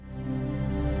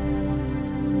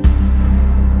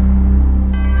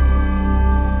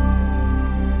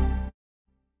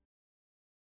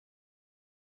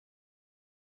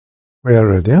We are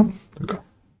ready, yeah?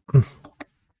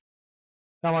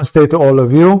 Namaste to all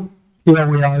of you. Here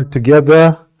we are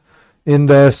together in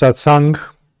the Satsang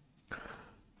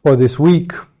for this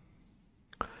week.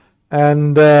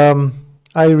 And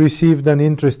I received an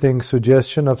interesting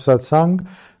suggestion of Satsang.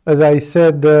 As I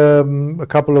said a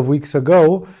couple of weeks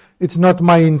ago, it's not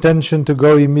my intention to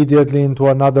go immediately into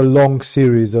another long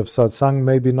series of Satsang,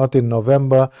 maybe not in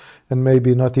November and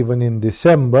maybe not even in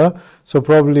December, so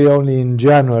probably only in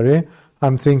January.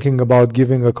 I'm thinking about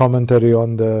giving a commentary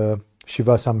on the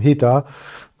Shiva Samhita,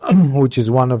 which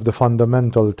is one of the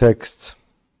fundamental texts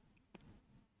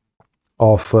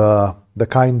of the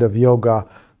kind of yoga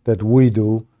that we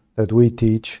do, that we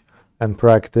teach and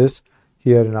practice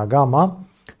here in Agama.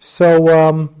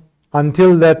 So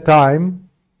until that time,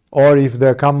 or if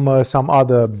there come some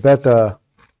other better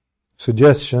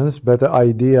suggestions, better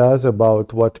ideas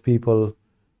about what people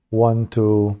want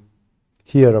to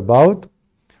hear about,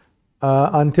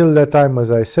 until that time, as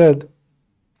I said,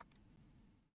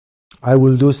 I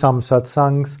will do some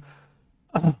satsangs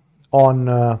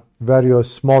on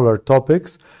various smaller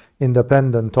topics,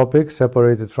 independent topics,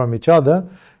 separated from each other.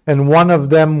 And one of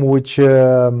them which,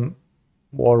 or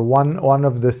one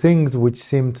of the things which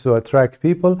seemed to attract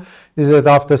people is that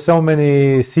after so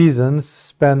many seasons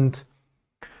spent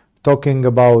talking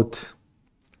about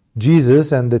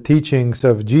Jesus and the teachings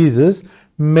of Jesus,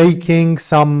 making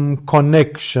some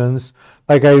connections,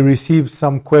 like I received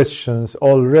some questions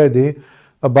already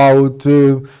about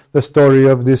the story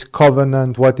of this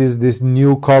covenant. What is this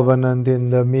new covenant in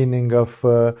the meaning of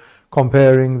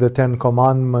comparing the 10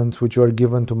 commandments which were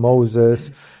given to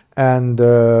Moses and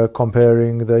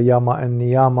comparing the yama and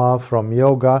niyama from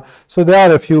yoga. So there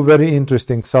are a few very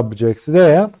interesting subjects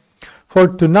there. For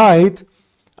tonight,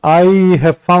 I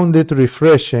have found it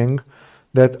refreshing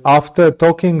that after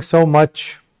talking so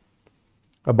much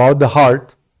about the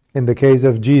heart, in the case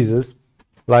of Jesus,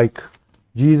 like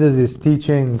Jesus is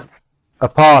teaching a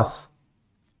path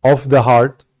of the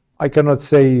heart. I cannot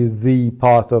say the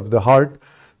path of the heart,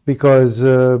 because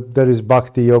there is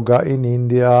Bhakti Yoga in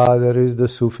India, there is the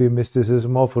Sufi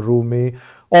mysticism of Rumi.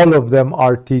 All of them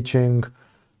are teaching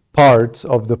parts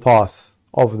of the path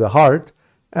of the heart.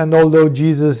 And although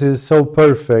Jesus is so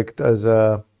perfect as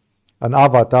an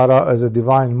avatar, as a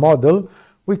divine model,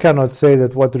 we cannot say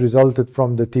that what resulted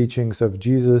from the teachings of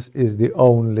Jesus is the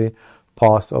only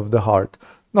path of the heart.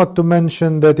 Not to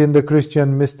mention that in the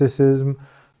Christian mysticism,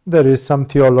 there is some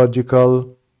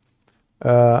theological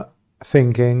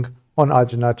thinking on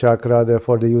Ajna Chakra,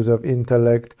 therefore the use of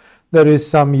intellect. There is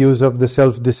some use of the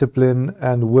self-discipline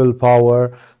and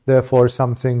willpower, therefore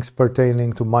some things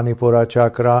pertaining to Manipura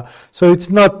Chakra. So it's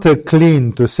not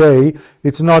clean to say,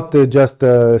 it's not just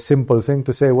a simple thing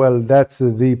to say, well, that's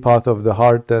the path of the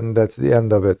heart and that's the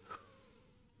end of it.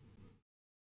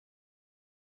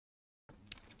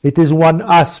 It is one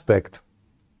aspect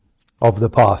of the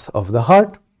path of the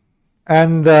heart,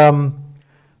 and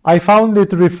I found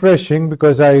it refreshing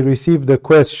because I received a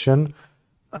question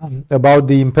about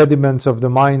the impediments of the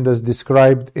mind as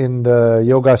described in the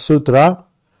Yoga Sutra,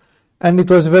 and it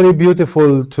was very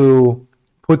beautiful to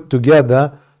put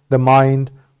together the mind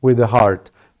with the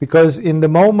heart, because in the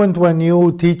moment when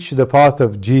you teach the path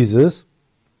of Jesus,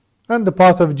 and the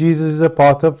path of Jesus is a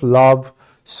path of love,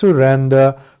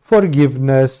 surrender,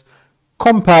 forgiveness,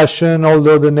 compassion,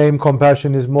 although the name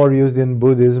compassion is more used in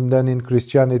Buddhism than in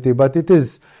Christianity, but it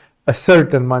is a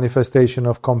certain manifestation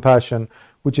of compassion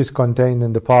which is contained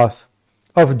in the path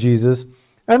of Jesus,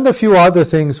 and a few other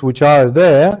things which are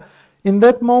there. In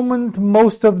that moment,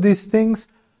 most of these things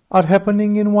are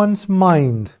happening in one's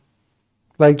mind.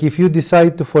 Like if you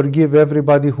decide to forgive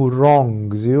everybody who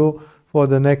wrongs you for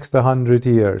the next 100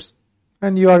 years,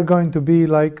 and you are going to be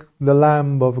like the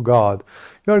Lamb of God.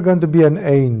 You are going to be an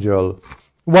angel.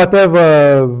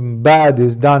 Whatever bad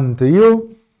is done to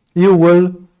you, you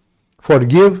will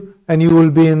forgive and you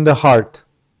will be in the heart.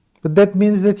 But that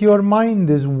means that your mind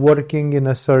is working in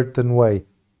a certain way.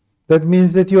 That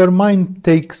means that your mind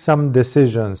takes some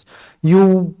decisions.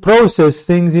 You process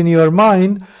things in your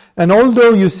mind, and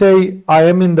although you say, I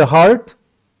am in the heart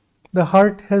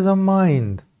has a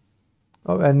mind.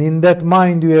 And in that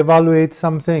mind you evaluate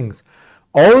some things.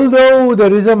 Although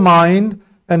there is a mind,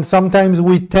 and sometimes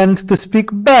we tend to speak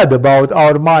bad about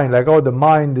our mind, like, oh, the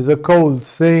mind is a cold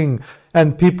thing,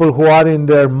 and people who are in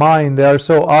their mind, they are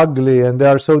so ugly and they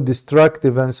are so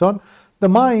destructive and so on. The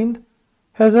mind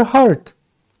has a heart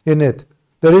in it.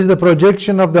 There is the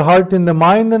projection of the heart in the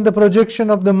mind and the projection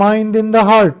of the mind in the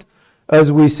heart,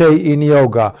 as we say in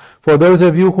yoga. For those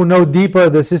of you who know deeper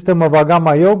the system of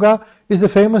Agama Yoga, is the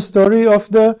famous story of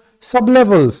the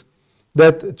sub-levels,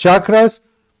 that chakras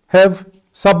have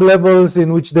sub-levels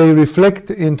in which they reflect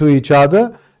into each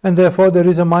other, and therefore there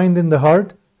is a mind in the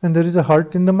heart, and there is a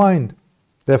heart in the mind.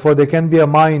 Therefore there can be a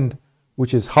mind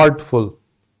which is heartful,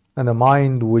 and a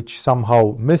mind which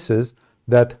somehow misses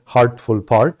that heartful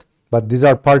part, but these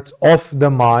are parts of the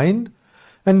mind.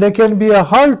 And there can be a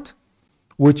heart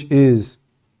which is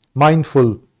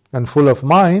mindful and full of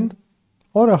mind,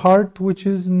 or a heart which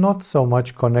is not so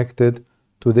much connected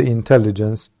to the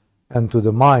intelligence and to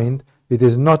the mind. It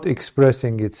is not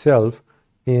expressing itself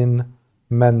in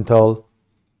mental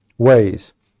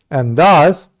ways. And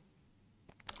thus,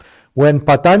 when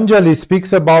Patanjali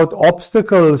speaks about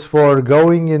obstacles for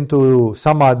going into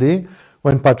samadhi,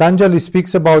 when Patanjali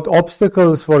speaks about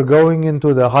obstacles for going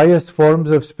into the highest forms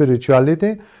of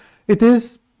spirituality, it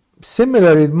is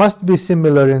similar, it must be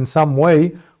similar in some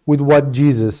way with what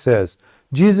Jesus says.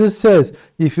 Jesus says,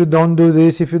 if you don't do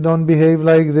this, if you don't behave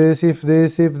like this, if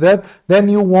that, then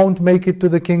you won't make it to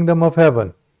the kingdom of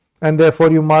heaven. And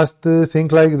therefore you must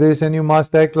think like this, and you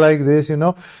must act like this,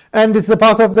 And it's the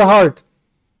path of the heart.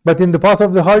 But in the path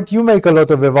of the heart, you make a lot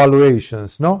of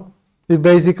evaluations, no?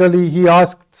 Basically, he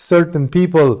asked certain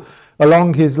people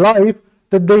along his life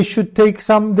that they should take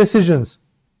some decisions,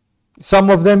 some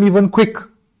of them even quick,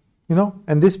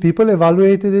 and these people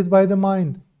evaluated it by the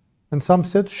mind. And some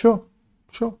said, sure,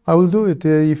 I will do it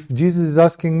if Jesus is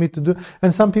asking me to do it.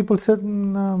 And some people said,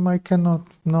 no, I cannot,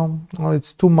 no,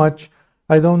 it's too much,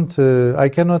 I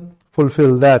cannot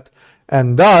fulfill that.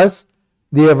 And thus,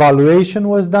 the evaluation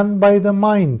was done by the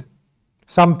mind.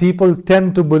 Some people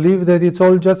tend to believe that it's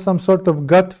all just some sort of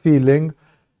gut feeling,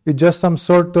 it's just some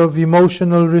sort of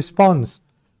emotional response.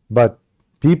 But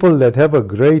people that have a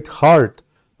great heart,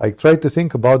 I try to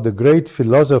think about the great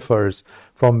philosophers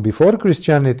from before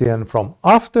Christianity and from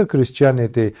after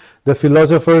Christianity, the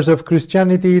philosophers of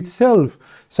Christianity itself,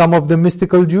 some of the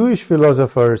mystical Jewish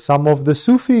philosophers, some of the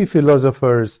Sufi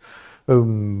philosophers,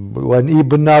 when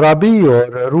Ibn Arabi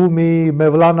or Rumi,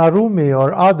 Mevlana Rumi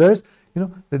or others,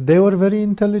 that they were very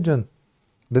intelligent,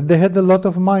 that they had a lot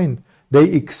of mind. They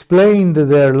explained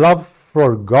their love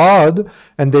for God,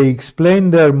 and they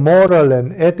explained their moral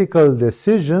and ethical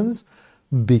decisions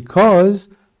because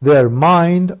their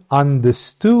mind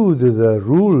understood the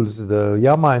rules, the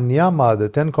yama and niyama, the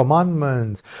 10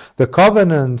 commandments, the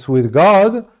covenants with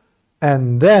God,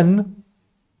 and then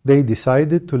they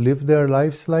decided to live their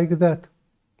lives like that.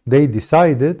 They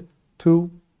decided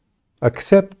to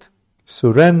accept,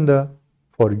 surrender,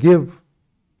 forgive,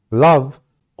 love,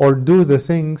 or do the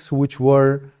things which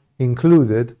were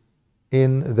included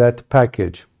in that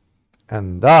package.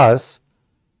 And thus,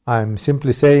 I'm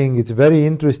simply saying it's very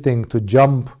interesting to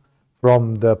jump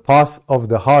from the path of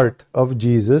the heart of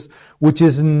Jesus, which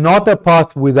is not a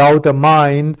path without a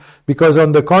mind, because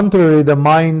on the contrary, the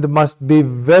mind must be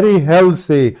very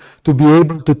healthy to be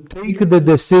able to take the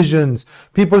decisions.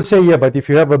 People say, yeah, but if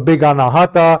you have a big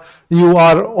anahata, you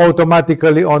are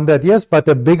automatically on that. Yes, but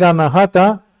a big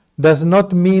anahata does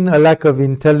not mean a lack of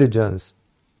intelligence.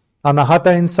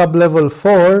 Anahata in sub-level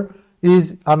 4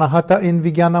 is anahata in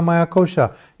Vijnanamaya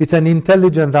Kosha. It's an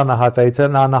intelligent anahata. It's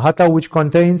an anahata which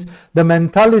contains the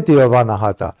mentality of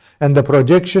anahata. And the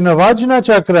projection of Ajna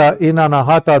Chakra in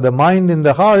anahata, the mind in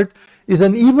the heart, is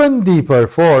an even deeper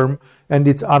form, and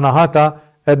it's anahata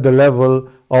at the level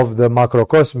of the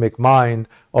macrocosmic mind,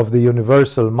 of the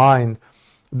universal mind.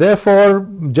 Therefore,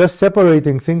 just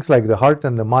separating things like the heart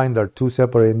and the mind are two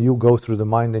separate, and you go through the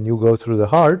mind and you go through the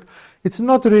heart, it's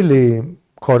not really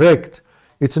correct.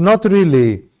 It's not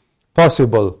really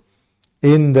possible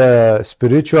in the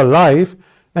spiritual life,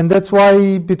 and that's why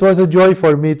it was a joy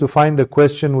for me to find a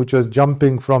question which was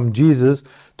jumping from Jesus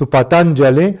to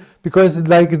Patanjali, because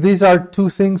these are two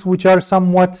things which are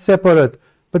somewhat separate,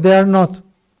 but they are not.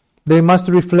 They must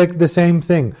reflect the same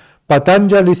thing.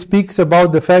 Patanjali speaks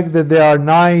about the fact that there are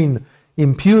 9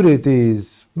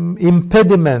 impurities,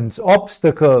 impediments,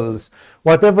 obstacles,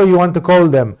 whatever you want to call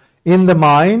them, in the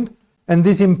mind. And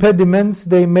these impediments,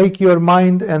 they make your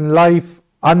mind and life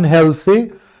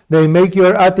unhealthy. They make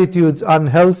your attitudes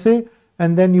unhealthy.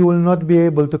 And then you will not be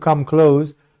able to come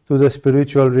close to the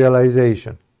spiritual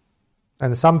realization.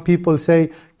 And some people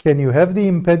say, can you have the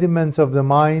impediments of the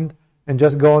mind and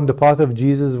just go on the path of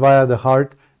Jesus via the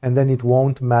heart and then it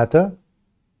won't matter?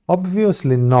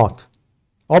 Obviously not.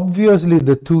 Obviously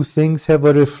the two things have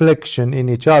a reflection in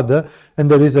each other and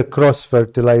there is a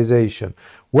cross-fertilization.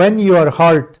 When your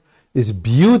heart is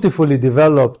beautifully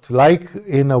developed, like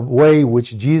in a way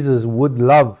which Jesus would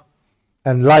love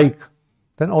and like,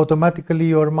 then automatically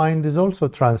your mind is also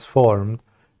transformed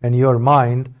and your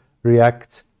mind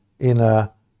reacts in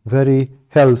a very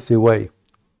healthy way.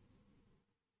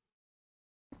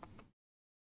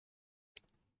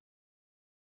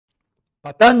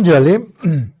 Patanjali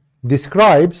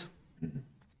describes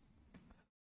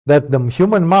that the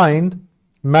human mind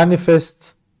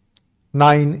manifests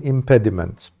 9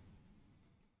 impediments.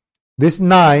 This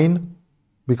 9,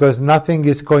 because nothing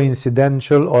is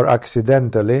coincidental or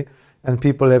accidentally, and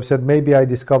people have said, maybe I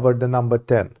discovered the number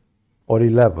 10 or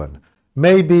 11.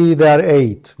 Maybe there are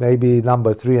 8. Maybe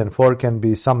number 3 and 4 can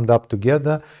be summed up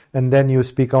together, and then you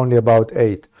speak only about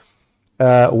 8.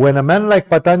 When a man like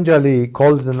Patanjali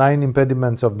calls the 9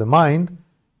 impediments of the mind,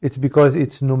 it's because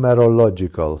it's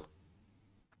numerological.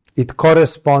 It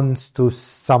corresponds to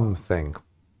something.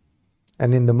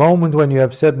 And in the moment when you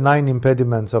have said 9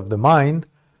 impediments of the mind,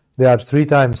 there are 3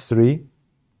 times 3,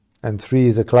 and 3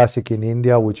 is a classic in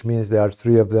India, which means there are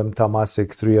 3 of them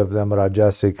tamasic, 3 of them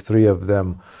rajasic, 3 of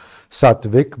them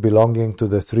sattvic, belonging to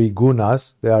the 3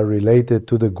 gunas. They are related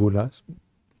to the gunas.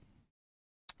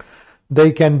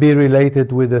 They can be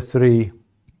related with the 3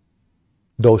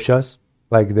 doshas,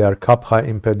 like they are kapha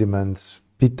impediments,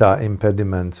 pitta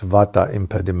impediments, vata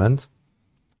impediments.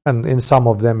 And in some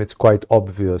of them it's quite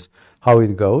obvious how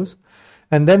it goes.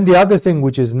 And then the other thing,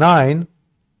 which is 9,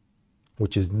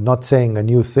 which is not saying a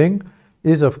new thing,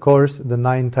 is of course the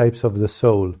 9 types of the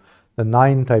soul, the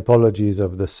 9 typologies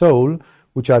of the soul,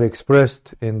 which are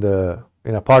expressed in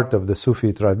a part of the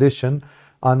Sufi tradition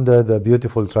under the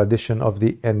beautiful tradition of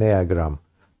the Enneagram.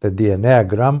 That the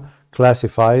Enneagram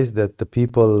classifies that the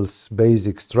people's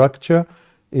basic structure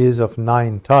is of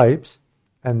 9 types,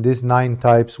 and these 9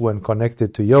 types, when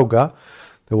connected to yoga,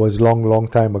 there was long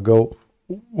time ago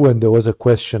when there was a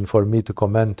question for me to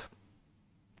comment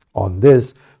on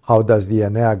this, how does the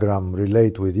Enneagram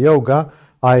relate with yoga?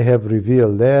 I have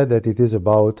revealed there that it is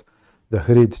about the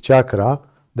Hrid chakra,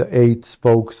 the 8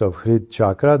 spokes of Hrid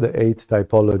chakra, the 8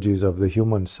 typologies of the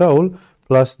human soul,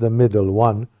 plus the middle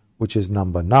one, which is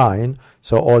number 9.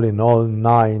 So all in all,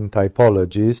 9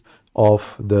 typologies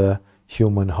of the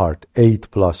human heart.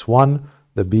 8 plus 1,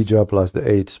 the bija plus the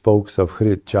 8 spokes of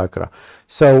Hrid chakra.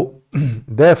 So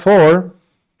therefore,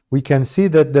 we can see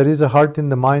that there is a heart in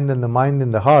the mind and the mind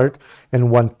in the heart.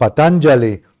 And when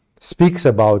Patanjali speaks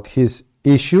about his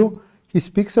issue, he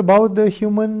speaks about the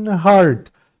human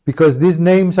heart, because these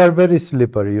names are very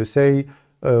slippery. You say,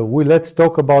 let's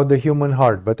talk about the human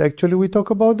heart, but actually we talk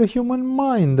about the human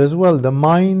mind as well. The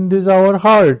mind is our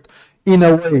heart in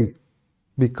a way,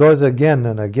 because again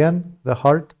and again the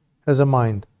heart has a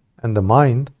mind, and the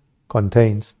mind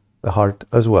contains the heart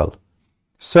as well.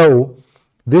 So,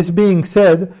 this being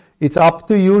said, it's up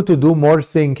to you to do more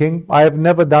thinking. I have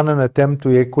never done an attempt to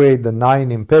equate the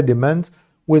 9 impediments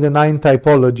with the 9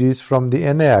 typologies from the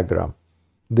Enneagram.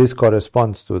 This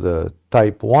corresponds to the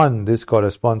type 1, this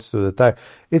corresponds to the type.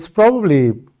 It's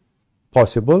probably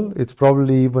possible, it's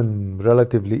probably even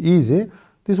relatively easy.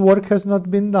 This work has not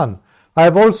been done. I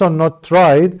have also not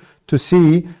tried to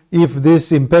see if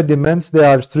these impediments,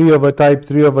 there are 3 of a type,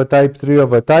 3 of a type, 3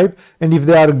 of a type, and if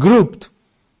they are grouped,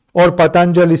 or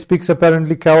Patanjali speaks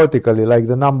apparently chaotically, like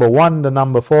the number 1, the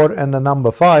number 4, and the number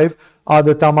 5 are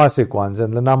the tamasic ones,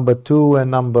 and the number 2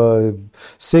 and number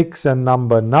 6 and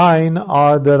number 9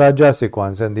 are the rajasic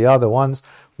ones, and the other ones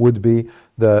would be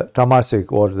the tamasic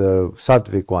or the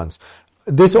sattvic ones.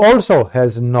 This also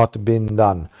has not been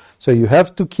done. So you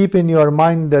have to keep in your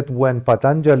mind that when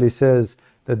Patanjali says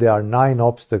that there are 9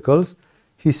 obstacles,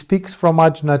 he speaks from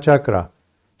Ajna chakra.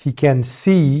 He can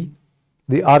see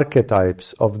the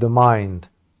archetypes of the mind.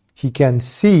 He can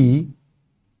see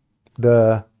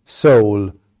the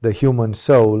soul, the human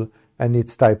soul, and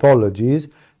its typologies,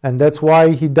 and that's why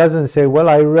he doesn't say, well,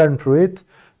 I ran through it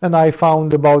and I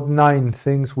found about 9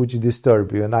 things which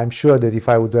disturb you. And I'm sure that if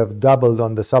I would have doubled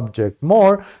on the subject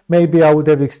more, maybe I would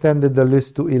have extended the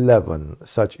list to 11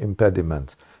 such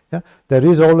impediments. Yeah? There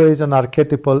is always an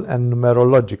archetypal and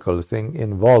numerological thing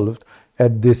involved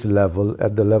at this level,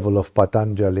 at the level of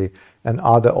Patanjali and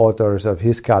other authors of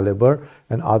his caliber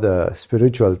and other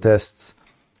spiritual tests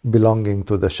belonging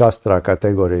to the Shastra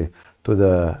category, to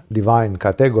the divine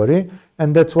category.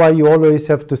 And that's why you always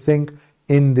have to think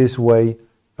in this way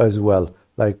as well,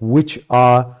 like which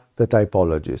are the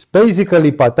typologies.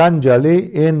 Basically,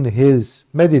 Patanjali, in his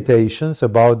meditations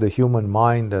about the human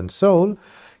mind and soul,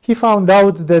 he found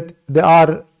out that there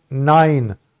are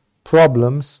 9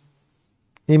 problems,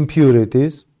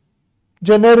 impurities,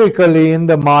 generically in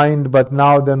the mind, but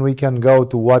now then we can go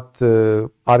to what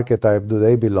archetype do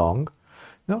they belong,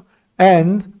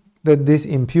 and that these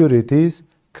impurities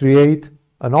create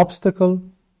an obstacle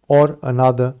or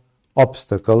another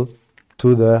obstacle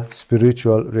to the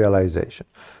spiritual realization.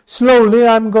 Slowly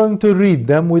I'm going to read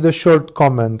them with a short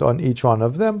comment on each one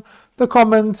of them. The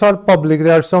comments are public.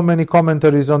 There are so many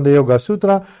commentaries on the Yoga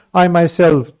Sutra. I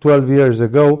myself, 12 years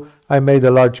ago, I made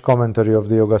a large commentary of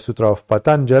the Yoga Sutra of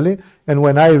Patanjali, and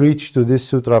when I reached to this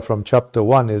sutra from chapter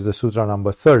 1 is the sutra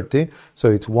number 30, so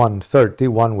it's 130,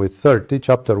 1 with 30,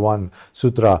 chapter 1,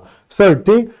 sutra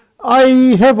 30,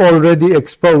 I have already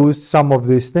exposed some of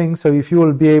these things, so if you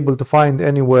will be able to find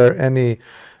anywhere any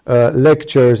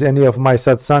lectures, any of my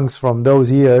satsangs from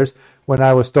those years when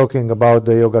I was talking about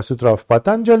the Yoga Sutra of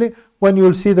Patanjali, when you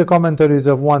will see the commentaries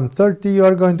of 130, you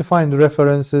are going to find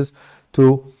references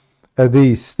to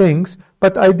these things,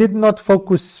 but I did not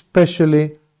focus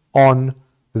specially on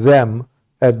them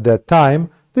at that time.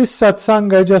 This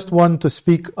satsang, I just want to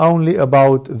speak only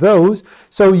about those.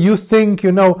 So you think,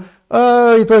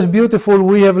 it was beautiful,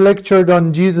 we have lectured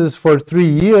on Jesus for 3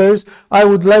 years. I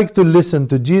would like to listen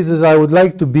to Jesus. I would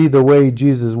like to be the way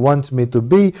Jesus wants me to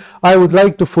be. I would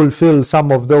like to fulfill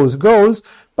some of those goals.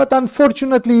 But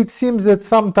unfortunately, it seems that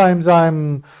sometimes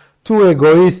I'm too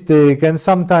egoistic, and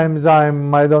sometimes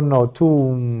I'm,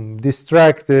 too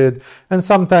distracted, and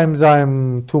sometimes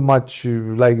I'm too much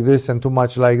like this and too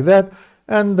much like that.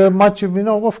 And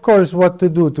of course, what to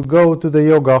do, to go to the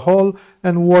yoga hall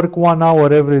and work 1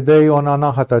 hour every day on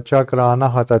Anahata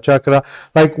Chakra,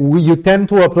 like you tend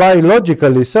to apply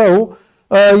logically. So,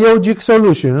 yogic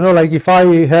solution, like if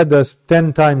I had a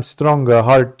 10 times stronger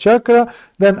heart chakra,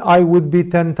 then I would be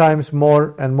 10 times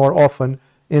more and more often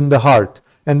in the heart.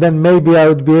 And then maybe I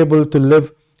would be able to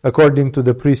live according to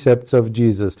the precepts of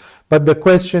Jesus. But the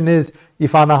question is,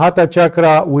 if Anahata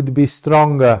Chakra would be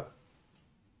stronger,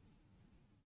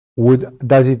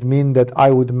 does it mean that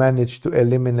I would manage to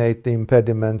eliminate the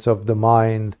impediments of the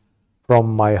mind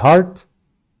from my heart?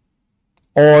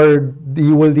 Or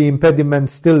will the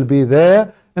impediments still be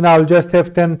there and I'll just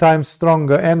have 10 times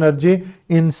stronger energy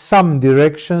in some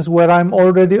directions where I'm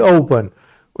already open?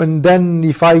 And then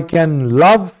if I can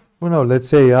love, let's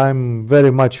say I'm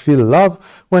very much feel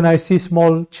love when I see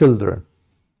small children.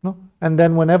 And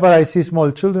then whenever I see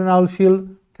small children, I'll feel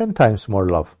 10 times more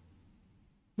love.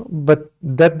 But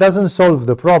that doesn't solve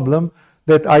the problem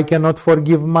that I cannot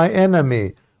forgive my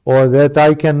enemy, or that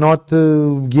I cannot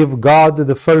give God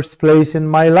the first place in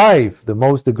my life,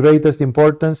 the greatest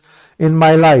importance in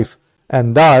my life.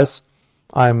 And thus,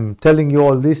 I'm telling you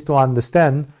all this to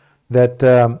understand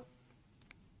that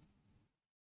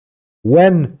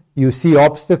when you see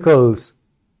obstacles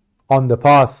on the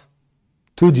path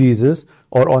to Jesus,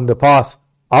 or on the path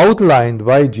outlined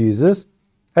by Jesus,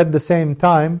 at the same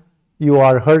time, you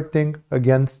are hurting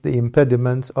against the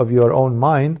impediments of your own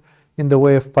mind in the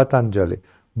way of Patanjali.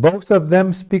 Both of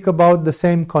them speak about the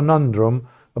same conundrum,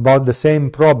 about the same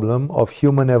problem of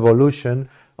human evolution,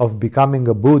 of becoming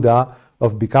a Buddha,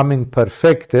 of becoming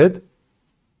perfected,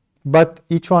 but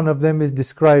each one of them is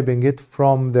describing it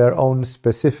from their own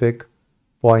specific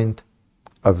point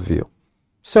of view.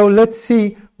 So let's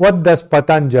see, what does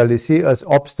Patanjali see as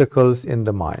obstacles in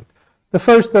the mind? The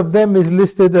first of them is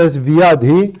listed as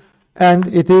Vyadhi,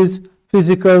 and it is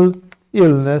physical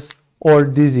illness or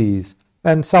disease.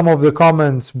 And some of the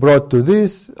comments brought to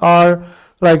this are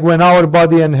like, when our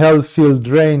body and health feel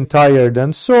drained, tired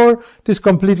and sore, it is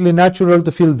completely natural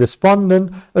to feel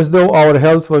despondent, as though our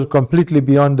health was completely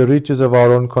beyond the reaches of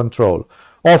our own control.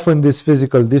 Often this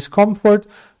physical discomfort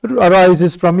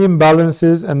arises from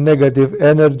imbalances and negative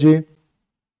energy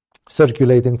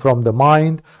circulating from the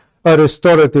mind. A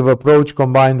restorative approach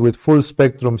combined with full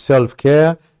spectrum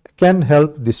self-care can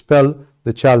help dispel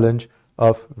the challenge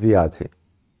of Vyadhi.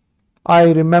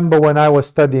 I remember when I was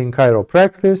studying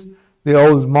chiropractic, the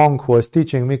old monk who was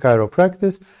teaching me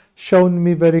chiropractic shown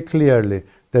me very clearly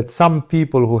that some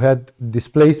people who had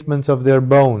displacements of their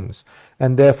bones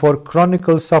and therefore chronic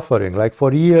suffering, like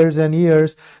for years and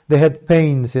years, they had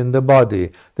pains in the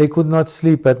body. They could not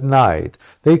sleep at night.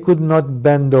 They could not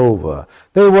bend over.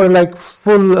 They were like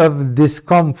full of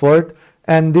discomfort.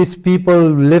 And these people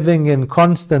living in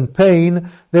constant pain,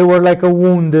 they were like a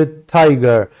wounded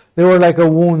tiger. They were like a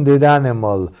wounded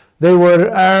animal. They were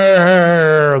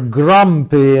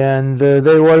grumpy, and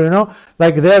they were,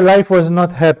 like their life was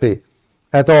not happy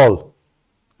at all.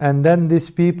 And then these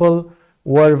people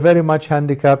were very much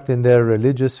handicapped in their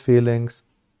religious feelings.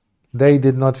 They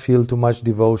did not feel too much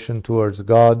devotion towards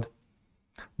God.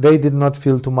 They did not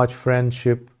feel too much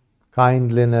friendship,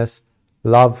 kindliness,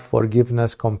 love,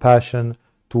 forgiveness, compassion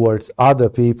towards other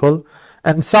people.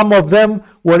 And some of them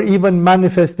were even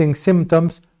manifesting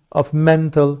symptoms of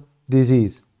mental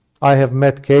disease. I have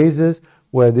met cases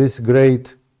where this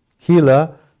great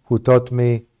healer, who taught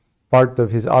me part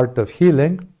of his art of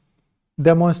healing,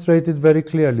 demonstrated very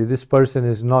clearly this person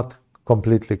is not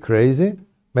completely crazy,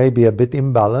 maybe a bit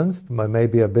imbalanced,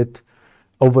 maybe a bit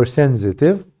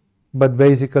oversensitive, but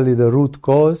basically the root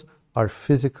cause are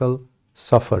physical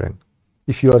suffering.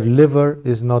 If your liver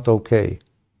is not okay,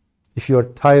 if your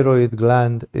thyroid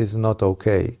gland is not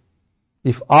okay,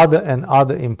 if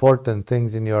other important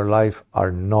things in your life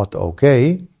are not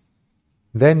okay,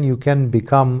 then you can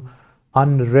become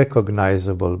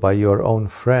unrecognizable by your own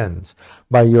friends,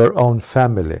 by your own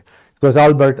family. It was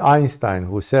Albert Einstein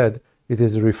who said, it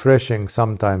is refreshing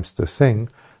sometimes to think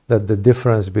that the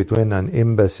difference between an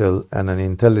imbecile and an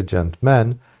intelligent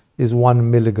man is 1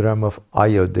 milligram of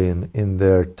iodine in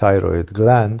their thyroid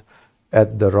gland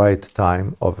at the right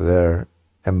time of their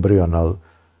embryonal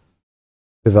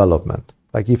development.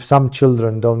 Like if some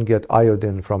children don't get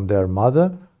iodine from their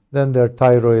mother, then their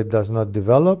thyroid does not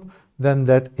develop, then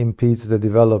that impedes the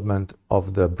development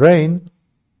of the brain,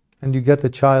 and you get a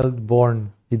child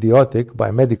born idiotic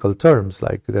by medical terms,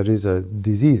 like there is a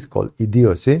disease called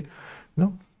idiocy,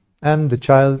 and the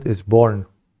child is born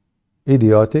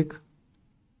idiotic.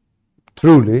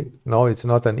 Truly, no, it's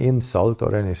not an insult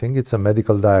or anything, it's a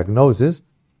medical diagnosis,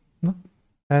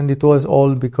 and it was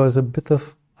all because a bit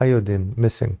of iodine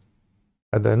missing.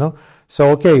 I don't know. So,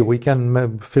 okay, we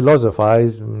can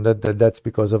philosophize that's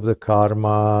because of the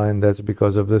karma and that's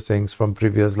because of the things from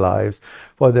previous lives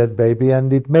for that baby.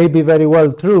 And it may be very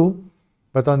well true,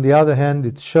 but on the other hand,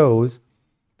 it shows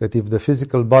that if the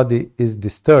physical body is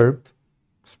disturbed,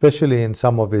 especially in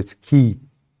some of its key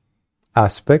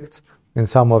aspects, in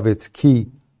some of its key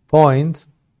points,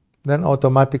 then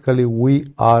automatically we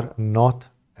are not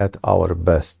at our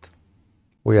best.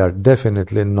 We are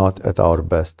definitely not at our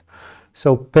best.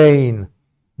 So pain,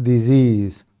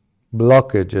 disease,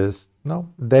 blockages,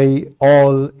 they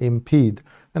all impede.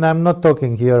 And I'm not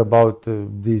talking here about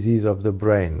disease of the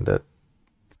brain that,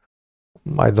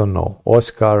 I don't know,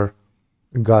 Oscar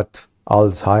got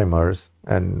Alzheimer's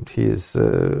and he is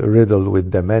riddled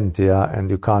with dementia and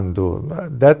you can't do.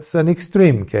 That's an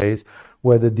extreme case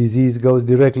where the disease goes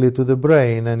directly to the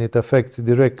brain and it affects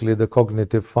directly the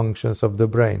cognitive functions of the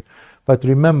brain. But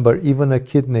remember, even a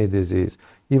kidney disease,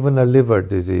 even a liver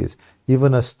disease,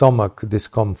 even a stomach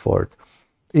discomfort,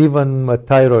 even a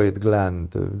thyroid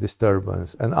gland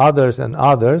disturbance, and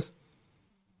others,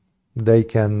 they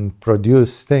can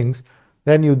produce things.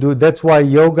 Then you do. That's why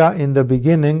yoga in the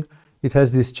beginning, it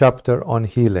has this chapter on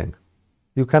healing.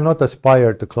 You cannot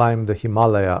aspire to climb the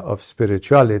Himalaya of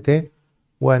spirituality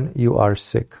when you are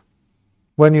sick.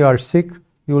 When you are sick,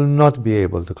 you will not be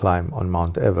able to climb on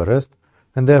Mount Everest.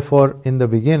 And therefore, in the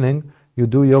beginning, you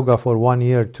do yoga for 1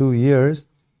 year, 2 years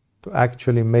to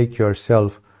actually make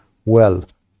yourself well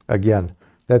again.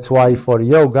 That's why for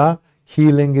yoga,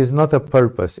 healing is not a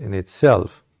purpose in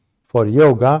itself. For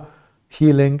yoga,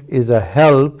 healing is a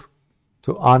help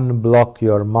to unblock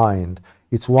your mind.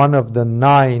 It's one of the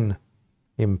 9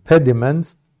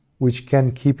 impediments which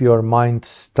can keep your mind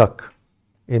stuck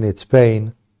in its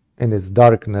pain, in its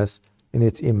darkness, in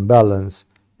its imbalance,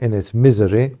 in its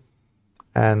misery.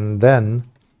 And then,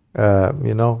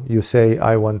 you say,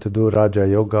 I want to do Raja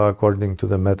Yoga according to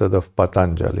the method of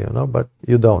Patanjali, but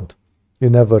you don't. You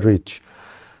never reach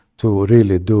to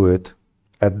really do it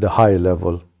at the high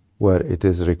level where it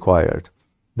is required.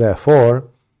 Therefore,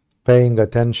 paying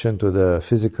attention to the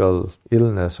physical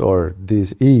illness or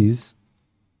disease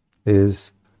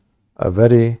is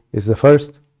the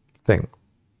first thing.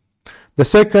 The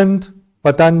second,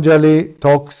 Patanjali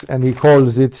talks, and he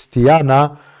calls it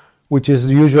sthiyana, which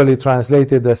is usually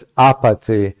translated as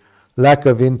apathy, lack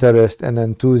of interest and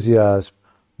enthusiasm,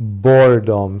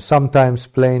 boredom, sometimes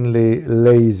plainly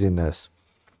laziness.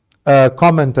 A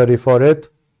commentary for it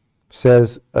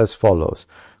says as follows: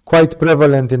 quite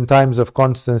prevalent in times of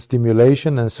constant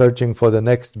stimulation and searching for the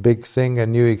next big thing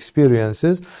and new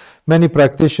experiences, many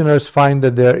practitioners find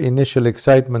that their initial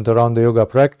excitement around the yoga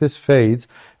practice fades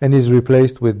and is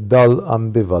replaced with dull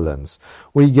ambivalence.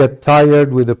 We get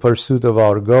tired with the pursuit of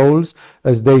our goals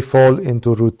as they fall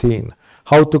into routine.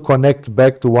 How to connect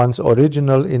back to one's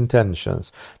original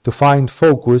intentions, to find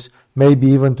focus, maybe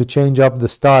even to change up the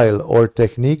style or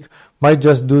technique, might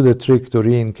just do the trick to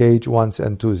re-engage one's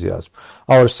enthusiasm.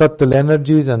 Our subtle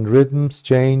energies and rhythms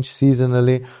change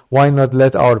seasonally. Why not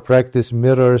let our practice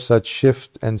mirror such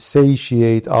shift and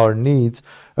satiate our needs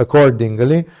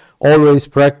accordingly? Always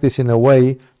practice in a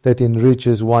way that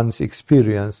enriches one's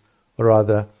experience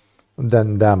rather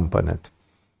than dampen it.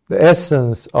 The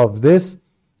essence of this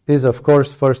is, of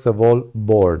course, first of all,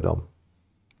 boredom.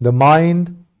 The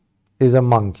mind is a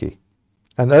monkey.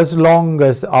 And as long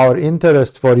as our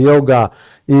interest for yoga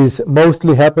is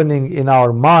mostly happening in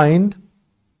our mind,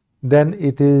 then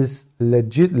it is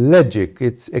logic,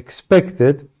 it's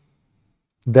expected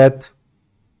that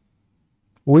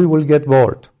we will get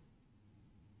bored.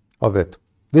 of it.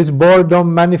 This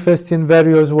boredom manifests in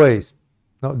various ways.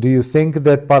 Now, do you think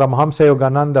that Paramhamsa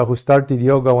Yogananda, who started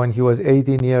yoga when he was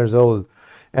 18 years old,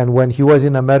 and when he was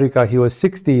in America, he was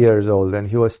 60 years old, and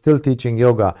he was still teaching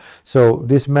yoga. So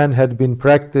this man had been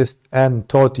practiced and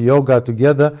taught yoga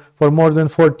together for more than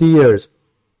 40 years.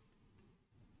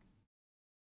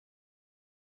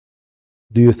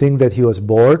 Do you think that he was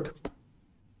bored?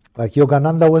 Like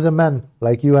Yogananda was a man,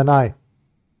 like you and I.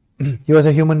 He was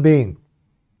a human being.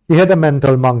 He had a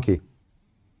mental monkey.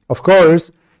 Of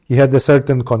course, he had a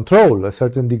certain control, a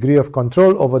certain degree of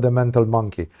control over the mental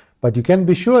monkey. But you can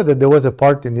be sure that there was a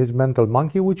part in his mental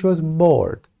monkey which was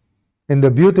bored. In the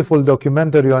beautiful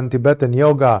documentary on Tibetan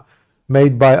yoga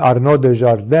made by Arnaud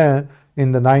Desjardins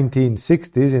in the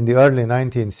 1960s, in the early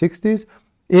 1960s,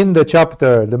 in the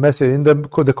chapter, the message,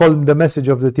 they call the message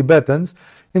of the Tibetans,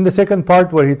 in the second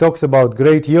part where he talks about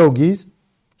great yogis,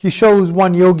 he shows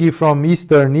one yogi from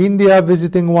eastern India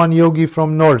visiting one yogi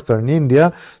from northern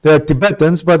India. They are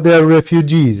Tibetans, but they are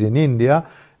refugees in India,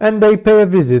 and they pay a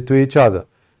visit to each other.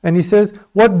 And he says,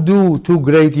 what do two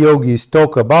great yogis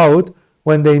talk about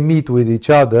when they meet with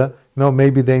each other?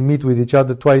 Maybe they meet with each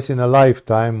other twice in a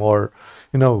lifetime, or,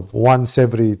 once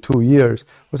every 2 years.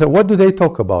 So what do they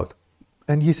talk about?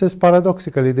 And he says,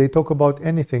 paradoxically, they talk about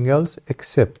anything else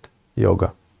except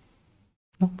yoga.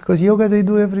 Because yoga they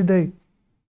do every day.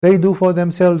 They do for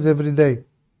themselves every day.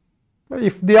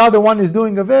 If the other one is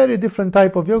doing a very different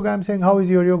type of yoga, I'm saying, how is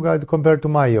your yoga compared to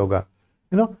my yoga?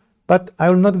 But I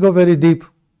will not go very deep,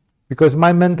 because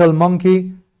my mental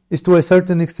monkey is to a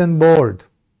certain extent bored.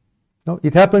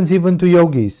 It happens even to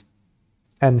yogis.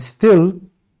 And still,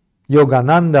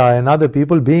 Yogananda and other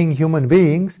people, being human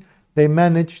beings, they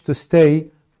manage to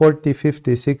stay 40,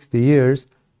 50, 60 years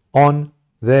on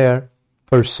their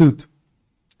pursuit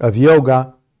of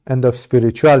yoga and of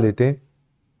spirituality.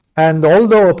 And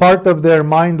although a part of their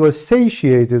mind was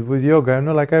satiated with yoga,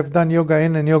 like I've done yoga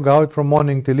in and yoga out from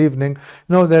morning till evening,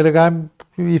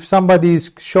 if somebody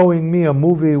is showing me a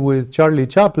movie with Charlie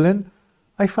Chaplin,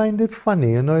 I find it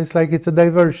funny, it's like it's a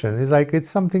diversion. It's like it's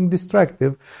something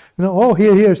distractive.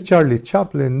 Here's Charlie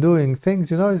Chaplin doing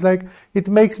things, it's like it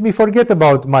makes me forget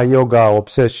about my yoga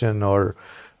obsession or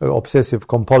obsessive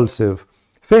compulsive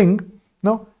thing,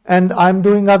 and I'm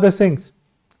doing other things.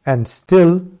 And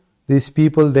still, these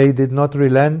people, they did not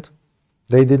relent,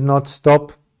 they did not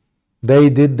stop, they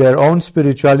did their own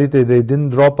spirituality, they didn't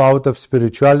drop out of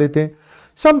spirituality.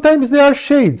 Sometimes there are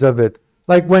shades of it.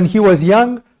 Like when he was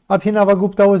young,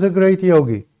 Abhinavagupta was a great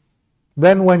yogi.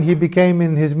 Then when he became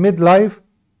in his midlife,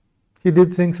 he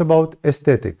did things about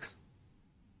aesthetics.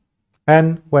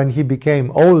 And when he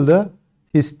became older,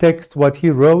 his text, what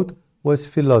he wrote, was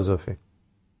philosophy.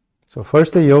 So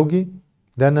first a yogi,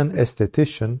 then an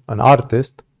aesthetician, an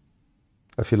artist,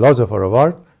 a philosopher of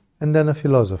art, and then a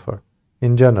philosopher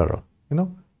in general.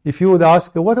 If you would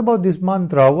ask, what about this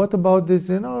mantra? What about this,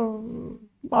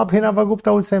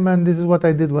 Abhinavagupta would say, man, this is what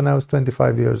I did when I was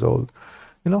 25 years old.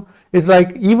 It's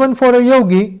like, even for a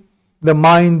yogi, the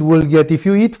mind will get, if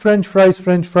you eat French fries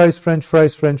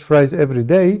every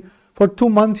day, for 2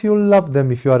 months you'll love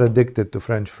them if you are addicted to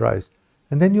French fries.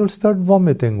 And then you'll start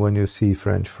vomiting when you see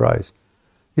French fries.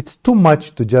 It's too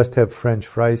much to just have French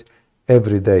fries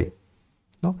every day.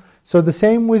 So the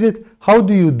same with it. How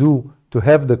do you do to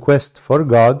have the quest for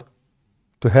God,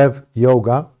 to have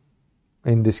yoga,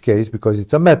 in this case, because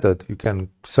it's a method. You can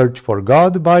search for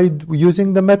God by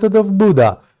using the method of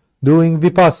Buddha, doing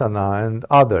Vipassana and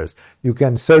others. You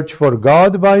can search for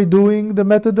God by doing the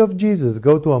method of Jesus.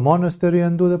 Go to a monastery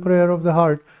and do the prayer of the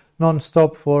heart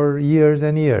non-stop for years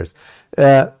and years.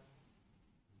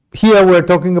 Here we're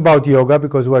talking about yoga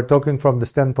because we're talking from the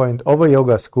standpoint of a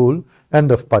yoga school and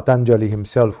of Patanjali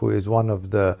himself, who is one of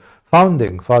the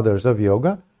founding fathers of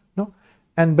yoga.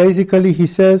 And basically he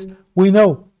says, we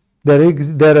know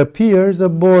there appears a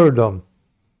boredom,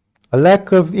 a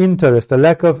lack of interest, a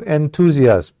lack of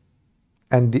enthusiasm.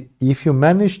 And if you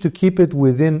manage to keep it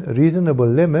within reasonable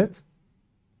limits,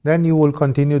 then you will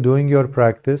continue doing your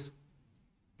practice.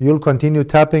 You'll continue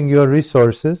tapping your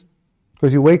resources,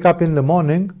 because you wake up in the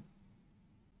morning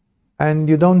and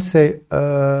you don't say,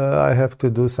 I have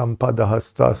to do some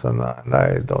Padahastasana, and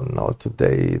I don't know,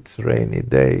 today it's a rainy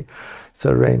day. It's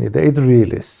a rainy day. It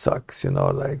really sucks,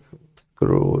 like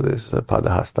screw this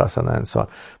Padahastasana and so on.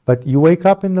 But you wake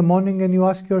up in the morning and you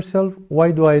ask yourself,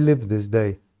 why do I live this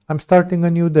day? I'm starting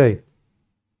a new day.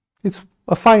 It's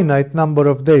a finite number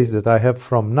of days that I have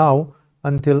from now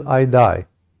until I die.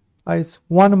 It's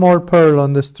one more pearl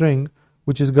on the string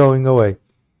which is going away.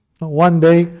 One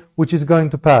day which is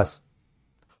going to pass.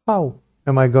 How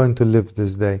am I going to live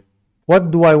this day?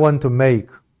 What do I want to make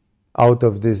out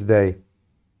of this day?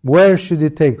 Where should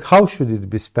it take? How should it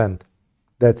be spent?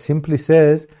 That simply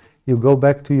says you go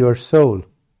back to your soul.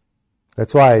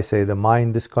 That's why I say the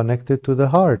mind is connected to the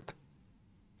heart.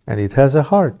 And it has a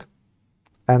heart.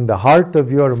 And the heart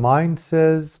of your mind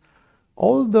says,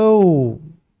 although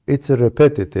it's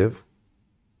repetitive,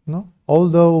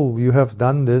 although you have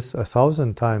done this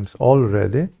 1,000 times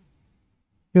already,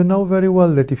 you know very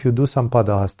well that if you do some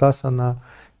Padahastasana,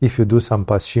 if you do some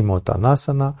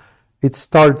Paschimottanasana, it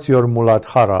starts your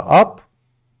Muladhara up,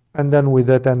 and then with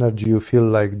that energy you feel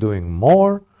like doing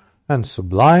more and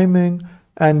subliming,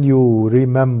 and you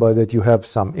remember that you have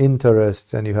some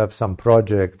interests and you have some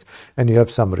projects and you have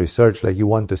some research, like you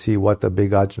want to see what a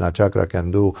big Ajna chakra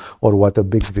can do or what a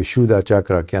big Vishuddha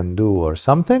chakra can do or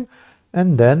something,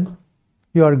 and then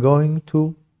you are going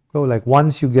to go, like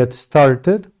once you get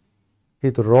started,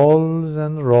 it rolls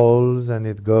and rolls and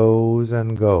it goes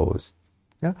and goes.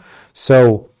 Yeah?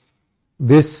 So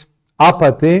this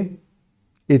apathy,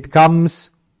 it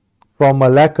comes from a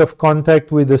lack of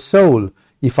contact with the soul.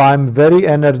 If I'm very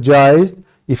energized,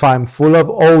 if I'm full of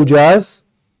ojas,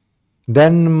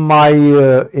 then my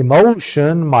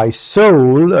emotion, my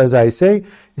soul, as I say,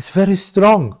 is very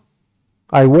strong.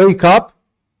 I wake up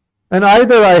and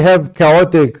either I have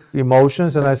chaotic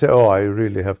emotions and I say, oh, I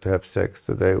really have to have sex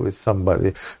today with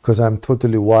somebody because I'm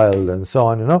totally wild and so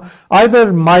on,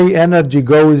 Either my energy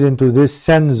goes into these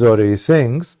sensory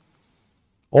things,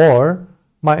 or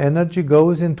my energy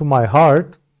goes into my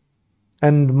heart,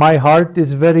 and my heart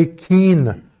is very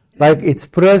keen, like it's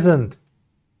present.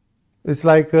 It's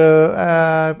like,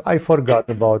 I forgot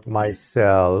about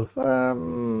myself. No,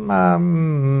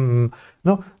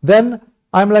 then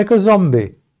I'm like a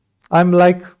zombie. I'm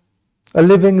like a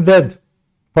living dead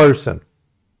person.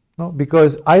 No,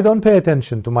 because I don't pay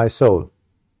attention to my soul.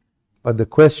 But the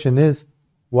question is,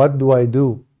 what do I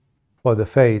do for the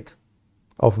fate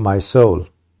of my soul?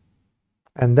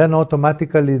 And then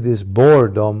automatically this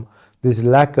boredom, this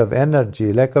lack of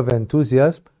energy, lack of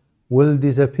enthusiasm will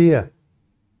disappear,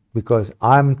 because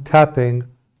I'm tapping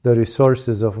the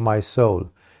resources of my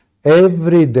soul.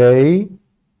 Every day,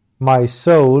 my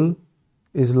soul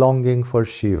is longing for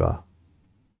Shiva.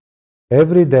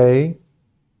 Every day,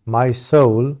 my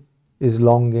soul is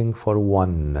longing for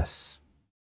oneness.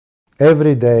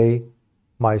 Every day,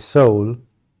 my soul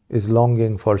is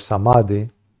longing for samadhi,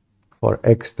 for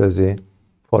ecstasy,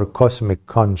 for cosmic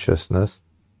consciousness,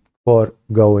 for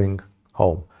going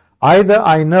home. Either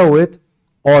I know it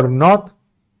or not.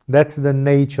 That's the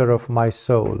nature of my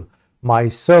soul. My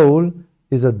soul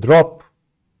is a drop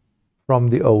from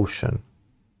the ocean,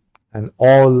 and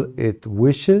all it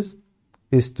wishes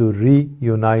is to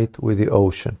reunite with the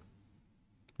ocean.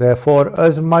 Therefore,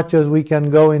 as much as we can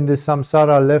go in this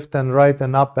samsara left and right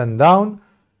and up and down,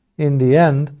 in the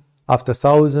end, after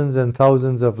thousands and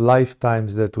thousands of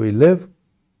lifetimes that we live,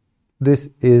 this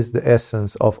is the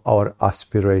essence of our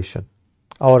aspiration.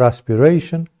 Our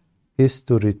aspiration is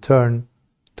to return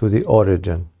to the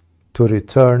origin, to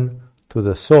return to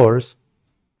the source,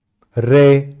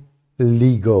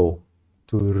 re-ligo,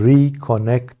 to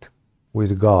reconnect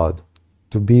with God,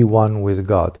 to be one with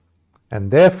God.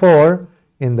 And therefore,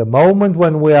 in the moment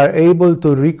when we are able to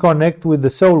reconnect with the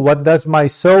soul, what does my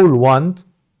soul want?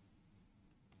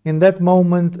 In that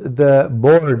moment, the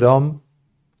boredom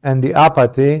and the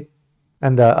apathy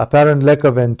and the apparent lack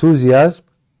of enthusiasm,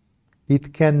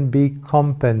 it can be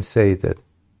compensated.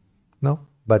 No?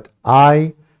 But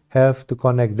I have to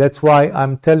connect. That's why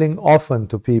I'm telling often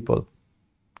to people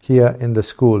here in the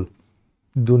school,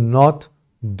 do not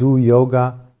do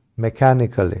yoga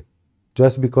mechanically.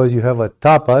 Just because you have a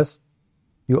tapas,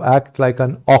 you act like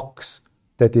an ox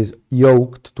that is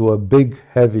yoked to a big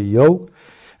heavy yoke,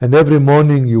 and every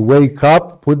morning you wake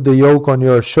up, put the yoke on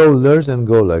your shoulders and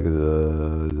go like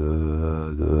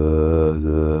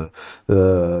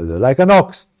like an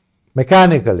ox,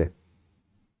 mechanically.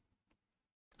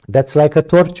 That's like a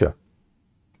torture.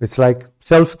 It's like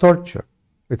self-torture.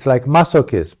 It's like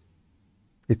masochism.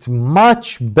 It's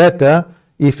much better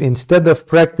if instead of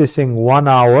practicing 1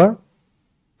 hour,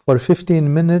 for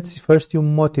 15 minutes, first you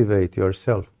motivate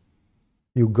yourself.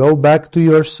 You go back to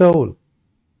your soul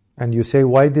and you say,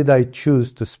 why did I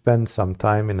choose to spend some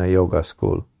time in a yoga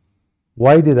school?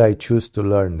 Why did I choose to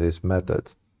learn these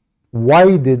methods?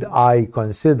 Why did I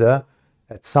consider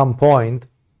at some point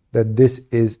that this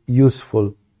is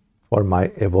useful for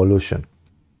my evolution?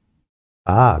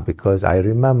 Because I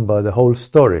remember the whole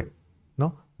story.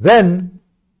 No? Then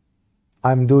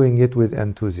I'm doing it with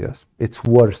enthusiasm. It's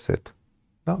worth it.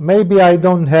 Now, maybe I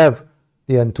don't have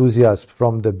the enthusiasm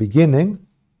from the beginning,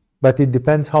 but it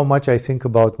depends how much I think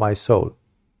about my soul.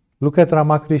 Look at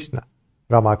Ramakrishna.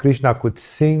 Ramakrishna could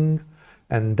sing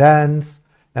and dance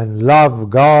and love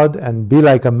God and be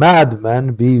like a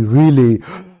madman, be really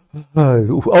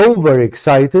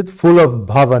overexcited, full of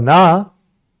bhavana,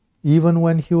 even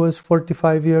when he was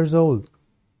 45 years old.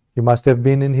 He must have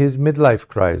been in his midlife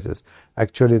crisis.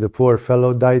 Actually, the poor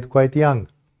fellow died quite young.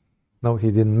 No,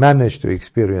 he didn't manage to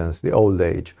experience the old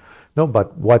age. No,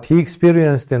 but what he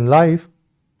experienced in life,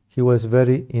 he was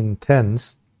very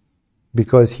intense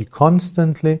because he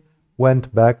constantly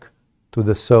went back to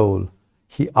the soul.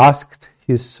 He asked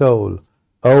his soul,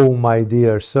 "Oh, my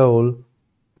dear soul,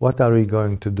 what are we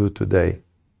going to do today?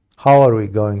 How are we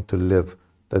going to live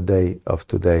the day of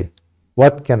today?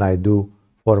 What can I do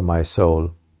for my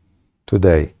soul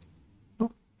today?"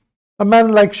 A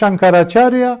man like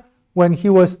Shankaracharya, when he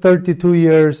was 32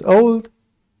 years old,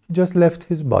 he just left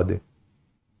his body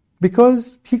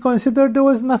because he considered there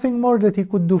was nothing more that he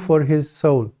could do for his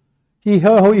soul. He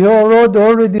had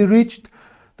already reached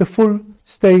the full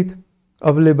state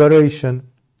of liberation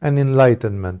and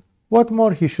enlightenment. What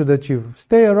more he should achieve?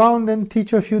 Stay around and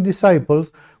teach a few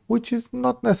disciples, which is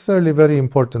not necessarily very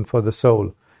important for the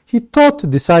soul. He taught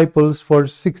disciples for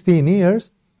 16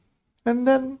 years, and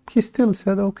then he still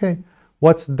said, okay,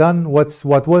 what's done,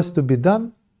 what was to be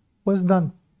done, was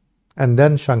done. And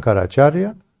then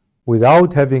Shankaracharya,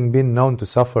 without having been known to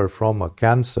suffer from a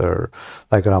cancer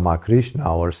like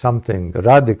Ramakrishna or something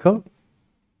radical,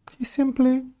 he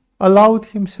simply allowed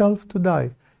himself to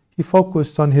die. He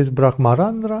focused on his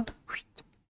Brahmarandra,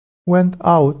 went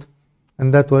out,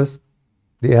 and that was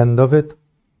the end of it.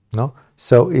 No?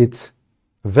 So it's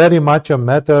very much a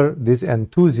matter, this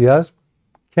enthusiasm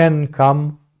can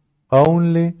come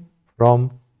only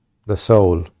from the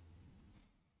soul.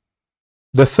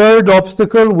 The third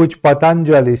obstacle which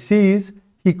Patanjali sees,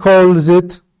 he calls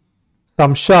it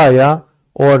samshaya,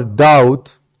 or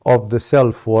doubt of the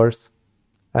self-worth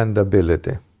and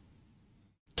ability.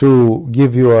 To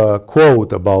give you a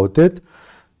quote about it,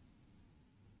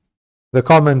 the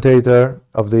commentator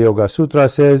of the Yoga Sutra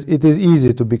says, "It is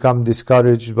easy to become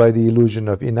discouraged by the illusion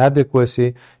of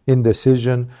inadequacy,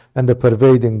 indecision, and the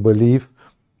pervading belief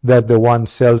that the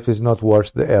oneself is not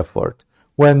worth the effort.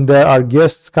 When there are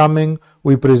guests coming,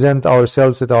 we present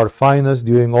ourselves at our finest,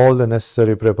 doing all the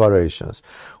necessary preparations.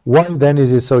 Why then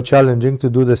is it so challenging to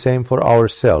do the same for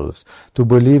ourselves, to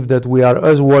believe that we are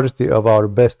as worthy of our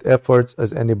best efforts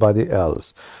as anybody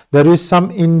else? There is some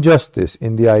injustice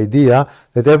in the idea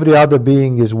that every other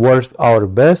being is worth our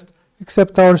best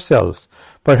except ourselves.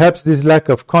 Perhaps this lack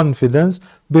of confidence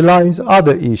belies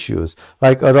other issues,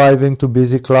 like arriving to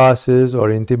busy classes or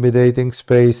intimidating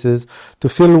spaces. To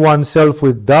fill oneself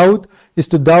with doubt is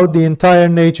to doubt the entire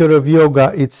nature of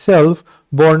yoga itself,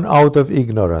 born out of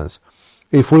ignorance.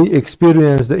 If we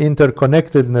experience the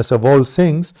interconnectedness of all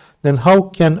things, then how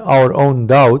can our own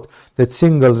doubt that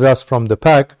singles us from the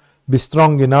pack be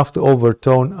strong enough to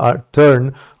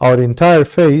turn our entire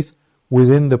faith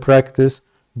within the practice,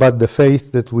 but the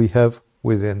faith that we have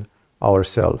within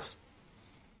ourselves?"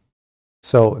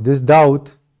 So this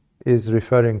doubt is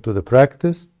referring to the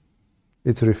practice,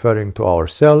 it's referring to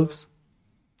ourselves,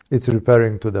 it's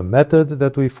referring to the method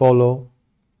that we follow,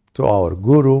 to our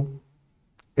guru,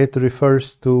 it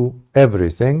refers to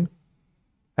everything,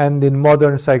 and in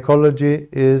modern psychology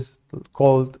is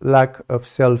called lack of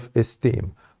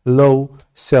self-esteem, low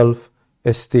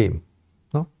self-esteem.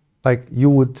 No? Like you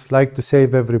would like to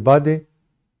save everybody,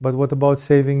 but what about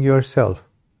saving yourself?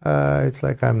 It's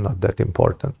like I'm not that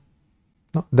important.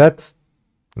 No, that's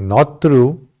not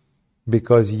true,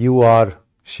 because you are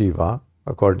Shiva,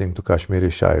 according to Kashmiri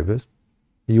Shaivism.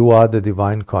 You are the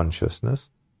divine consciousness.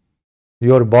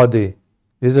 Your body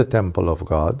is a temple of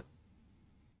God.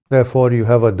 Therefore, you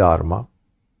have a dharma.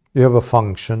 You have a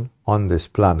function on this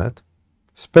planet,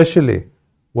 especially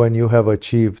when you have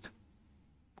achieved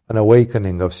an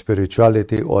awakening of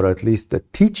spirituality, or at least the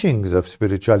teachings of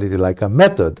spirituality, like a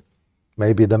method.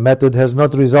 Maybe the method has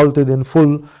not resulted in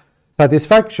full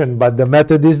satisfaction, but the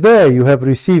method is there. You have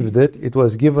received it. It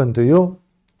was given to you.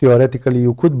 Theoretically,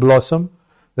 you could blossom.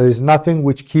 There is nothing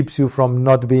which keeps you from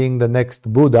not being the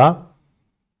next Buddha,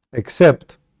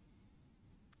 except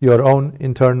your own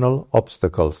internal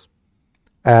obstacles.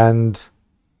 And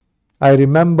I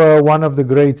remember one of the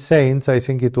great saints, I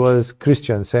think it was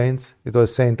Christian saints, it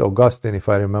was Saint Augustine, if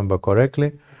I remember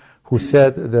correctly, who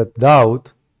said that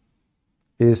doubt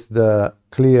is the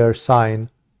clear sign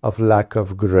of lack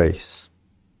of grace.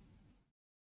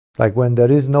 Like when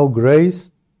there is no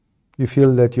grace, you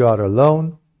feel that you are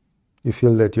alone, you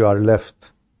feel that you are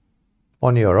left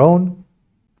on your own,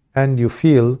 and you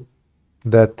feel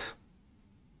that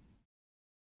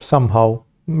somehow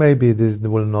maybe this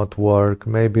will not work,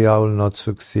 maybe I will not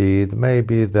succeed,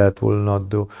 maybe that will not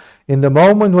do. In the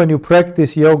moment when you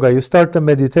practice yoga, you start a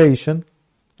meditation,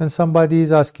 and somebody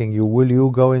is asking you, will you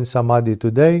go in samadhi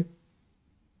today?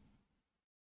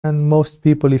 And most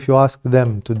people, if you ask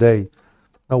them today,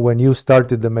 when you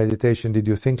started the meditation, did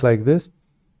you think like this?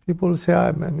 People will say,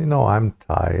 I'm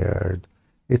tired.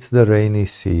 It's the rainy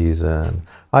season.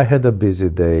 I had a busy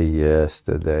day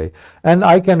yesterday. And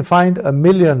I can find a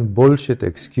million bullshit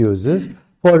excuses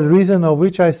for a reason of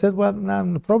which I said, well,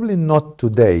 probably not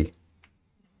today.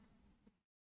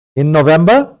 In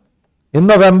November?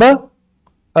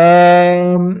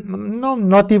 No,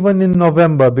 not even in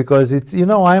November, because it's,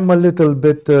 I'm a little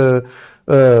bit,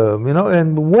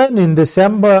 and when in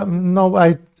December,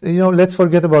 let's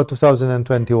forget about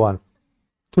 2021.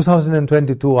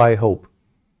 2022, I hope.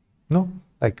 No,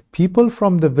 like people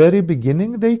from the very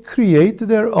beginning, they create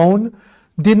their own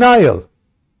denial.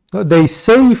 They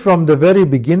say from the very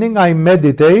beginning, I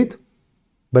meditate,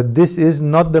 but this is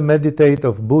not the meditate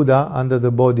of Buddha under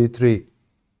the Bodhi tree.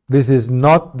 This is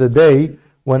not the day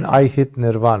when I hit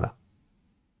nirvana.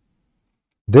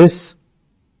 This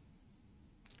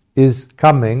is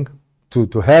coming to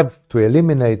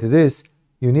eliminate this,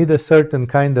 you need a certain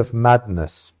kind of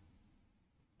madness.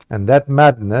 And that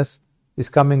madness is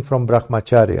coming from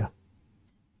brahmacharya.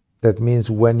 That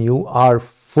means when you are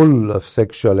full of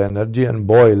sexual energy and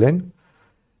boiling,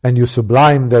 and you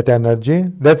sublime that energy,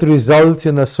 that results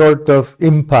in a sort of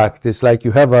impact. It's like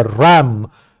you have a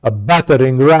ram, a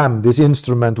battering ram, this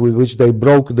instrument with which they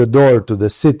broke the door to the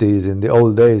cities in the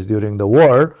old days during the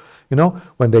war.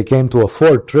 When they came to a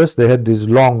fortress, they had this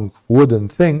long wooden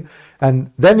thing,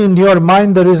 and then in your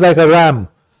mind there is like a ram.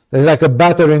 There's like a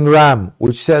battering ram,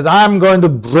 which says, I'm going to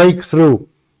break through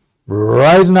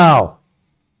right now.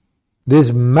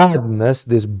 This madness,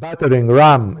 this battering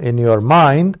ram in your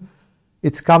mind,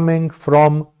 it's coming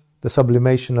from the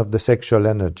sublimation of the sexual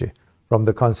energy, from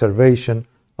the conservation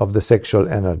of the sexual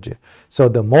energy. So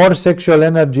the more sexual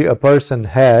energy a person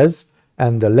has,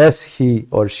 and the less he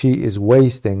or she is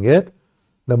wasting it,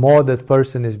 the more that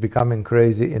person is becoming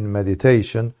crazy in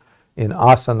meditation, in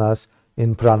asanas,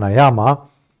 in pranayama,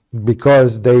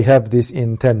 because they have this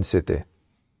intensity.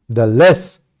 The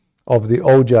less of the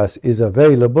ojas is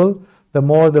available, the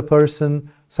more the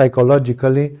person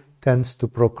psychologically tends to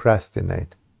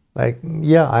procrastinate. Like,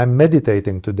 I'm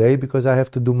meditating today because I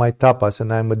have to do my tapas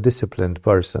and I'm a disciplined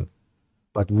person.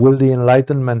 But will the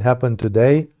enlightenment happen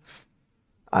today?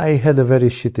 I had a very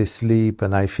shitty sleep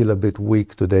and I feel a bit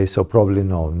weak today, so probably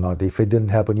not. If it didn't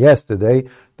happen yesterday,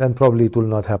 then probably it will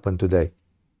not happen today.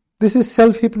 This is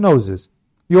self-hypnosis.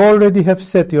 You already have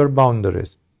set your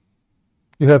boundaries.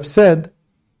 You have said,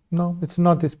 no, it's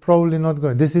not, it's probably not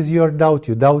going. This is your doubt.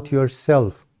 You doubt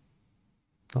yourself.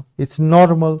 No? It's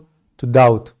normal to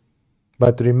doubt.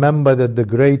 But remember that the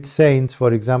great saints,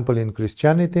 for example, in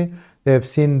Christianity, they have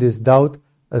seen this doubt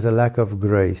as a lack of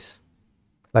grace.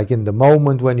 Like in the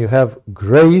moment when you have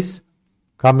grace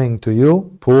coming to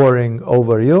you, pouring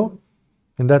over you,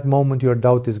 in that moment your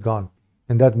doubt is gone.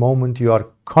 In that moment you are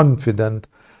confident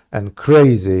and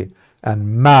crazy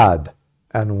and mad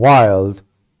and wild,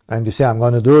 and you say, I'm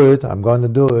going to do it,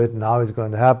 now it's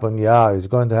going to happen, it's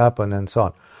going to happen, and so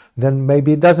on. Then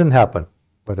maybe it doesn't happen,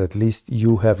 but at least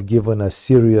you have given a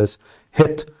serious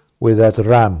hit with that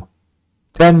ram.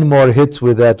 10 more hits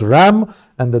with that ram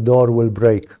and the door will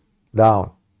break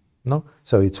down. No?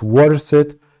 So it's worth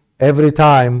it every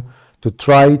time to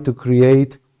try to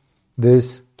create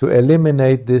this, to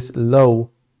eliminate this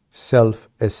low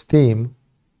self-esteem.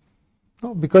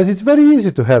 No, because it's very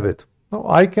easy to have it. No,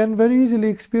 I can very easily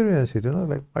experience it.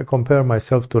 Like I compare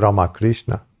myself to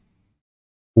Ramakrishna,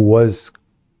 who was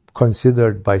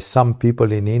considered by some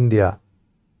people in India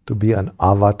to be an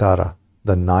avatar,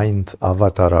 the 9th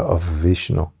avatar of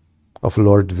Vishnu, of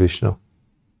Lord Vishnu.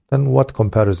 Then what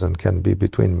comparison can be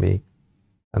between me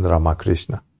and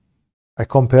Ramakrishna? I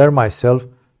compare myself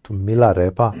to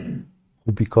Milarepa,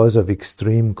 who because of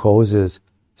extreme causes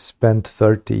spent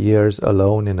 30 years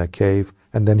alone in a cave,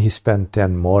 and then he spent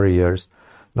 10 more years.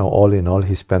 Now, all in all,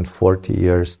 he spent 40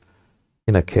 years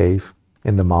in a cave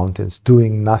in the mountains,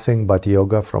 doing nothing but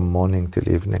yoga from morning till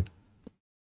evening.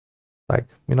 Like,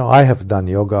 I have done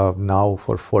yoga now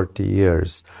for 40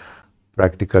 years,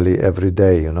 practically every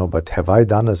day, but have I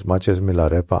done as much as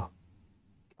Milarepa?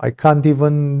 I can't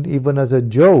even as a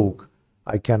joke,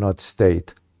 I cannot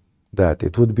state that.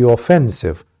 It would be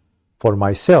offensive for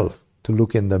myself to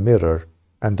look in the mirror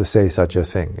and to say such a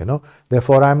thing,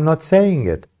 Therefore, I'm not saying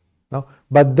it. No?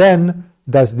 But then,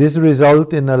 does this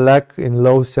result in in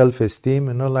low self-esteem?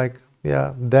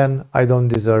 Then I don't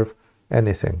deserve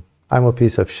anything. I'm a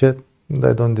piece of shit.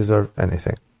 they don't deserve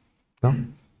anything. No?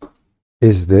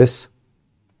 Is this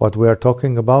what we are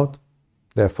talking about?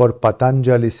 Therefore,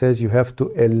 Patanjali says you have to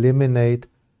eliminate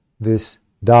this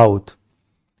doubt,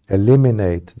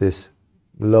 eliminate this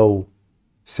low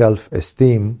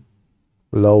self-esteem,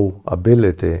 low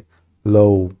ability,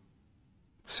 low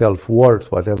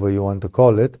self-worth, whatever you want to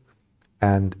call it,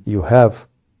 and you have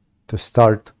to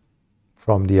start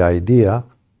from the idea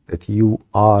that you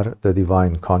are the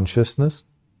divine consciousness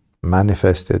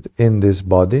manifested in this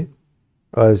body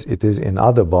as it is in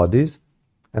other bodies,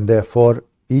 and therefore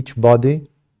each body,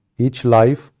 each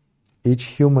life, each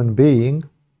human being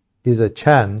is a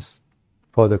chance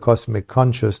for the cosmic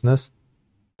consciousness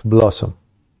to blossom,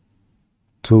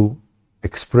 to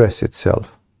express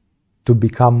itself, to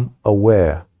become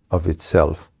aware of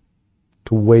itself,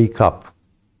 to wake up.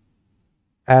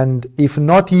 And if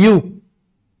not you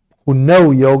who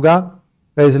know yoga,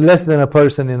 there is less than a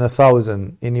person in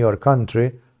 1,000 in your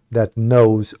country that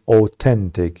knows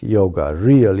authentic yoga,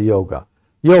 real yoga.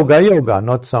 Yoga,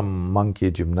 not some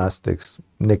monkey gymnastics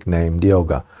nicknamed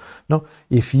yoga. No,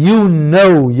 if you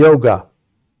know yoga,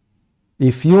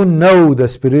 if you know the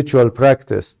spiritual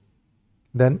practice,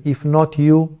 then if not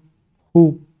you,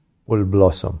 who will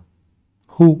blossom?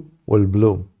 Who will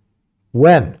bloom?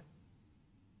 When?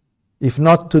 If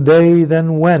not today,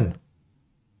 then when?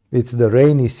 It's the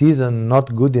rainy season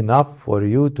not good enough for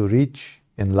you to reach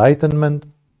enlightenment?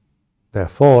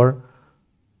 Therefore,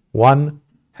 one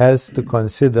has to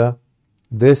consider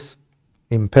this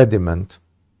impediment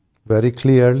very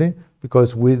clearly,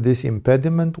 because with this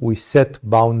impediment we set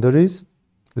boundaries,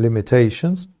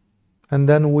 limitations, and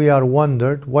then we are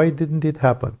wondered, why didn't it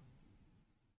happen?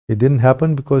 It didn't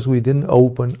happen because we didn't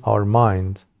open our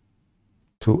mind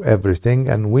to everything,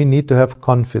 and we need to have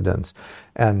confidence.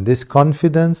 And this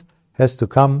confidence has to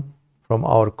come from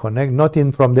our connect, not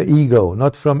from the ego,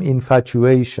 not from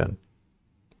infatuation.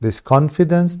 This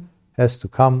confidence has to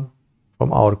come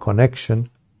from our connection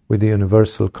with the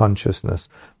universal consciousness,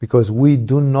 because we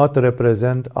do not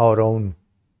represent our own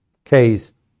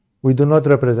case. We do not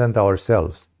represent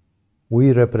ourselves.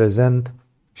 We represent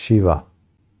Shiva.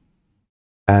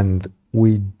 And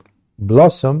we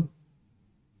blossom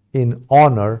in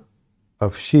honor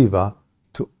of Shiva,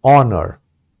 to honor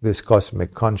this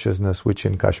cosmic consciousness, which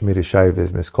in Kashmiri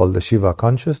Shaivism is called the Shiva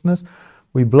consciousness.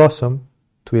 We blossom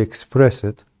to express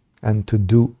it and to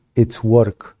do its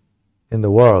work in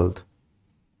the world,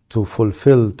 to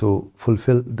fulfill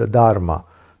the Dharma,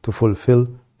 to fulfill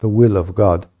the will of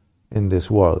God in this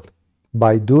world.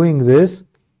 By doing this,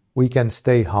 we can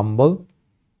stay humble,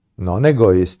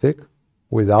 non-egoistic,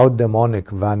 without demonic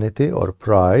vanity or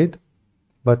pride,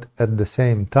 but at the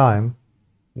same time,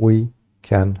 we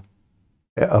can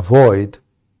avoid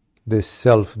this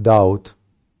self-doubt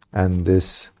and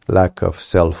this lack of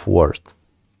self-worth.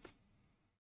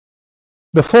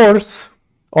 The fourth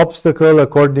obstacle,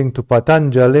 according to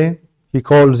Patanjali, he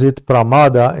calls it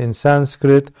pramada in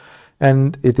Sanskrit,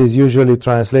 and it is usually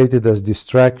translated as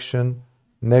distraction,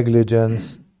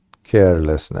 negligence,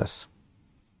 carelessness.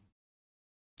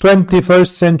 21st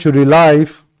century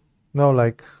life,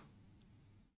 like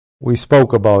we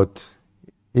spoke about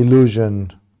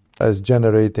illusion as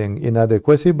generating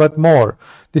inadequacy, but more.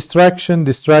 Distraction.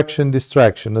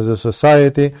 As a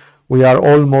society, we are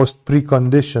almost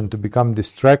preconditioned to become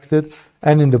distracted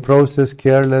and in the process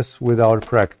careless with our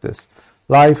practice.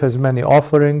 Life has many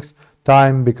offerings.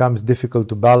 Time becomes difficult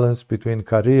to balance between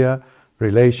career,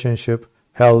 relationship,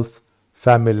 health,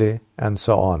 family, and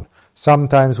so on.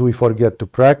 Sometimes we forget to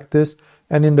practice,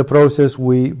 and in the process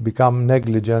we become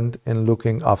negligent in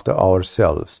looking after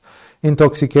ourselves.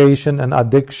 Intoxication and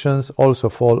addictions also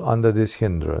fall under this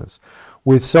hindrance.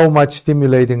 With so much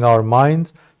stimulating our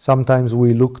minds, sometimes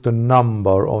we look to numb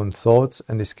our own thoughts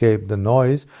and escape the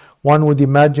noise. One would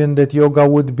imagine that yoga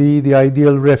would be the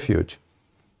ideal refuge.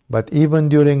 But even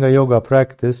during a yoga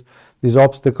practice, this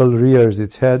obstacle rears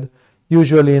its head,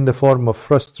 usually in the form of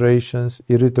frustrations,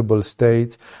 irritable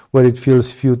states, where it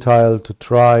feels futile to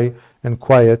try and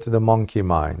quiet the monkey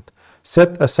mind.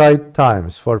 Set aside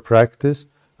times for practice,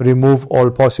 remove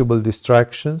all possible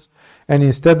distractions, and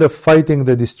instead of fighting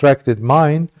the distracted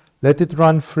mind, let it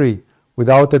run free,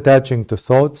 without attaching to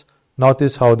thoughts.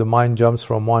 Notice how the mind jumps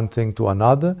from one thing to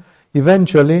another.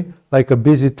 Eventually, like a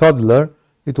busy toddler,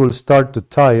 it will start to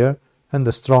tire, and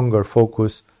the stronger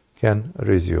focus can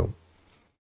resume.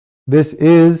 This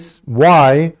is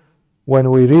why, when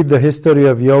we read the history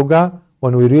of yoga,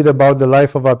 when we read about the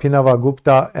life of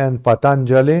Abhinavagupta and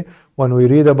Patanjali, when we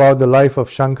read about the life of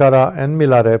Shankara and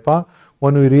Milarepa,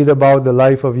 when we read about the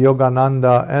life of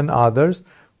Yogananda and others,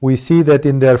 we see that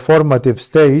in their formative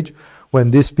stage,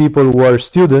 when these people were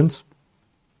students,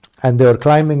 and they were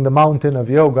climbing the mountain of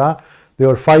yoga, they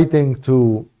were fighting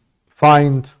to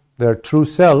find their true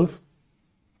self,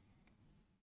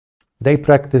 they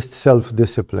practiced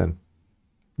self-discipline.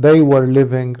 They were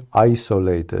living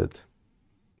isolated.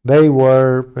 They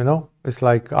were, it's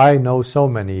like I know so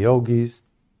many yogis.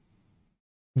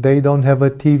 They don't have a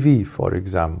TV, for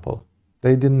example.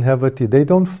 They didn't have a TV. They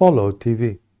don't follow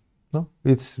TV. No?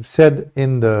 It's said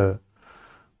in the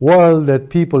world that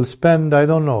people spend,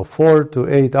 4 to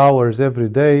 8 hours every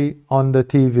day on the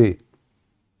TV.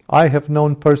 I have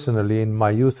known personally, in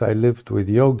my youth, I lived with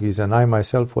yogis, and I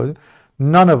myself was.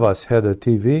 None of us had a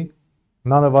TV.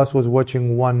 None of us was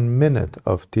watching 1 minute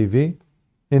of TV.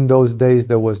 In those days,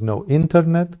 there was no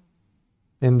internet.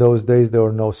 In those days, there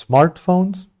were no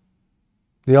smartphones.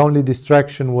 The only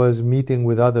distraction was meeting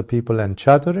with other people and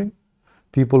chattering.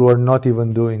 People were not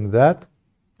even doing that.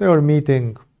 They were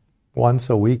meeting once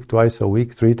a week, twice a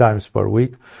week, 3 times per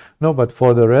week. No, but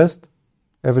for the rest,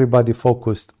 everybody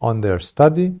focused on their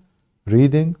study,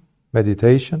 reading,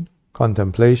 meditation,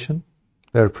 contemplation,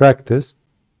 their practice.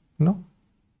 No?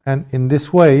 And in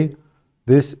this way,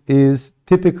 this is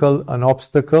typical an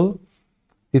obstacle.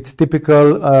 It's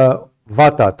typical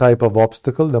vata type of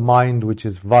obstacle. The mind, which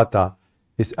is vata,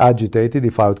 is agitated.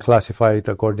 If I would classify it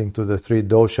according to the 3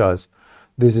 doshas,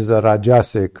 this is a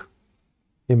rajasic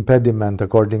impediment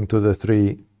according to the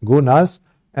 3 gunas,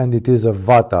 and it is a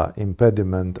vata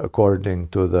impediment according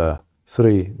to the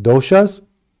 3 doshas.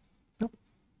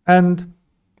 And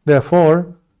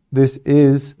therefore, this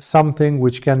is something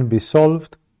which can be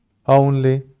solved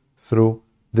only through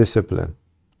discipline.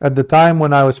 At the time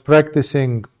when I was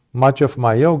practicing much of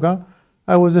my yoga,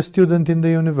 I was a student in the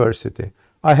university.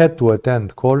 I had to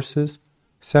attend courses,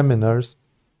 seminars.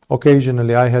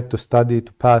 Occasionally I had to study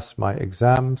to pass my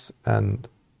exams and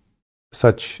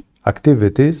such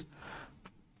activities.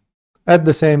 At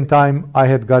the same time, I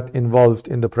had got involved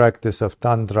in the practice of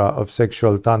tantra, of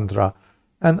sexual tantra,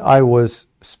 and I was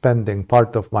spending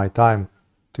part of my time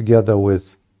together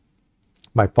with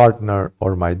my partner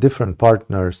or my different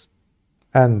partners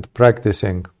and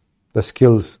practicing the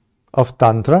skills of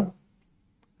tantra.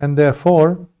 And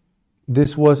therefore,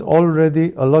 this was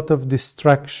already a lot of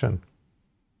distraction.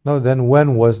 Now then,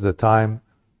 when was the time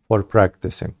for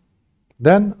practicing?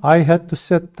 Then I had to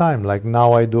set time, like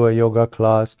now I do a yoga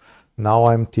class, now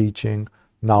I'm teaching,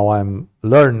 now I'm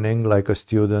learning like a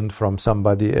student from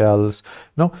somebody else.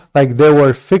 No, like there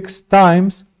were fixed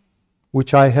times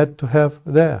which I had to have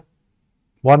there.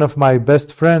 One of my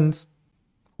best friends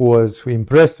who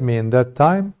impressed me in that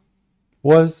time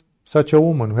was such a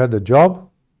woman who had a job.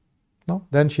 No?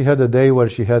 Then she had a day where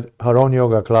she had her own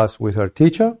yoga class with her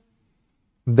teacher.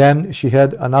 Then she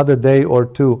had another day or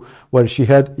 2 where she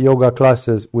had yoga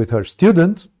classes with her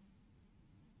students.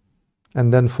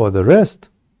 And then for the rest,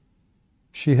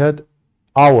 she had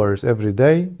hours every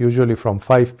day, usually from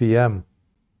 5 p.m.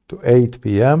 to 8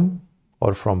 p.m.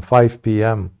 or from 5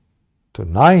 p.m. to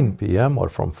 9 p.m. or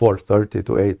from 4:30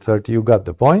 to 8:30. You got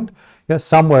the point? Yes,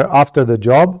 somewhere after the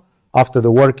job, after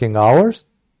the working hours,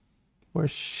 where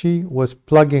she was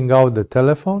plugging out the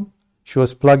telephone, she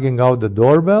was plugging out the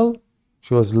doorbell,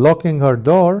 she was locking her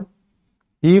door.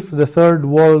 If the Third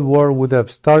World War would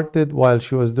have started while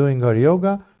she was doing her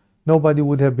yoga, nobody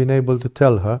would have been able to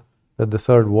tell her that the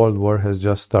Third World War has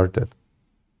just started.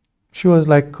 She was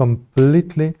like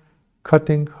completely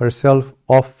cutting herself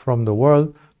off from the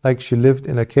world, like she lived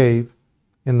in a cave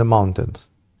in the mountains.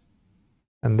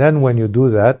 And then when you do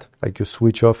that, like you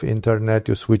switch off internet,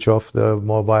 you switch off the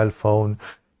mobile phone,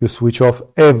 you switch off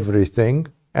everything,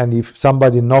 and if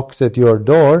somebody knocks at your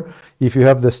door, if you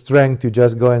have the strength, you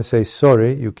just go and say,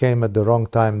 sorry, you came at the wrong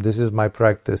time, this is my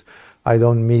practice, I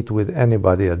don't meet with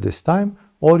anybody at this time,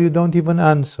 or you don't even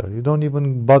answer, you don't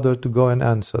even bother to go and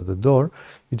answer the door,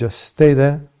 you just stay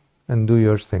there and do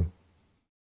your thing.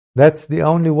 That's the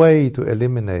only way to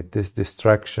eliminate this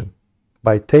distraction,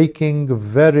 by taking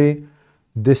very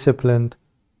disciplined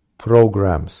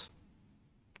programs.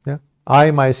 Yeah,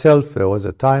 I myself, there was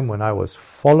a time when I was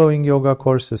following yoga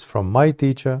courses from my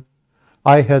teacher.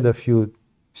 I had a few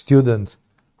students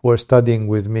who were studying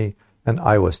with me and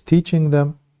I was teaching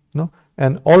them. No?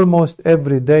 And almost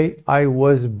every day I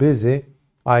was busy.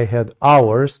 I had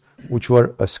hours which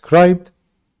were ascribed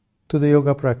to the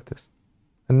yoga practice.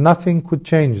 And nothing could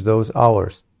change those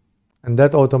hours. And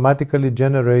that automatically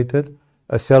generated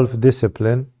a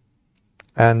self-discipline,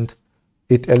 and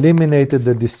it eliminated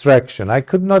the distraction. I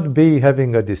could not be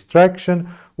having a distraction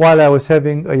while I was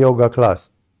having a yoga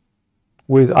class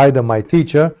with either my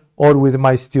teacher or with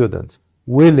my students.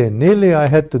 Willy-nilly, I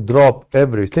had to drop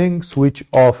everything, switch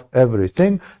off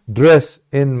everything, dress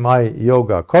in my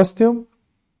yoga costume,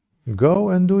 Go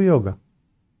and do yoga.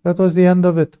 That was the end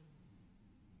of it.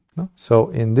 No? So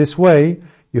in this way,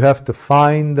 you have to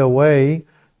find a way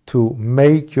to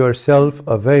make yourself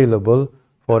available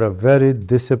for a very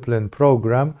disciplined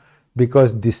program,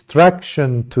 because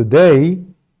distraction today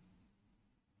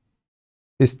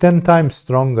is 10 times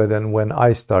stronger than when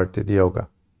I started yoga.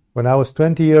 When I was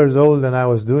 20 years old and I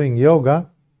was doing yoga,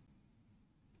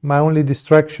 my only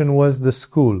distraction was the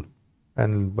school.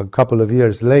 And a couple of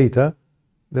years later,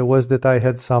 there was that I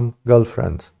had some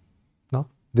girlfriends. No?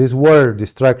 These were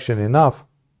distraction enough,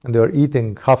 and they were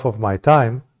eating half of my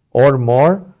time or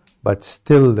more, but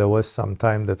still there was some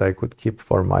time that I could keep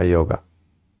for my yoga.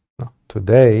 No?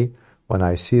 Today, when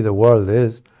I see the world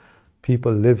is,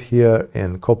 people live here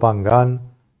in Kopangan,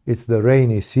 it's the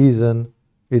rainy season,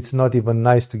 it's not even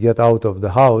nice to get out of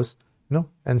the house,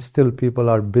 and still people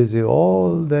are busy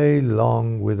all day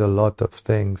long with a lot of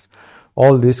things.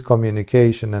 All this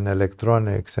communication and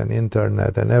electronics and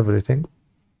internet and everything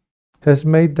has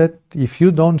made that if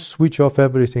you don't switch off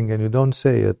everything and you don't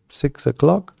say at 6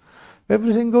 o'clock,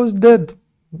 everything goes dead.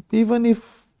 Even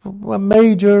if a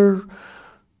major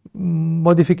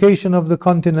modification of the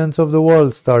continents of the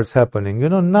world starts happening,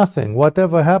 nothing.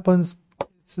 Whatever happens,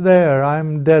 it's there.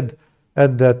 I'm dead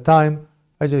at that time.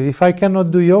 If I cannot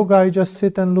do yoga, I just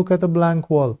sit and look at a blank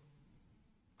wall.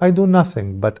 I do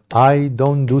nothing, but I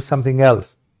don't do something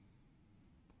else.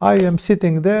 I am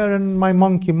sitting there and my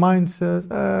monkey mind says,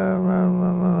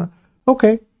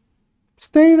 okay,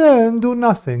 stay there and do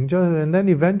nothing. And then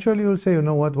eventually you'll say, you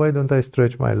know what, why don't I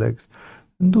stretch my legs?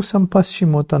 And do some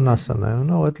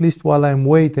Paschimottanasana, at least while I'm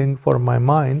waiting for my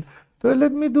mind to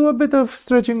let me do a bit of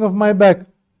stretching of my back.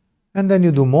 And then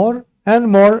you do more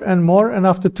and more and more, and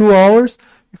after 2 hours,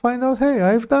 you find out, hey,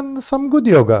 I've done some good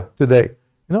yoga today,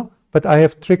 but I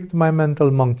have tricked my mental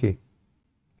monkey,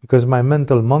 because my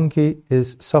mental monkey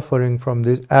is suffering from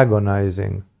this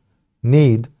agonizing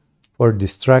need for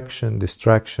distraction,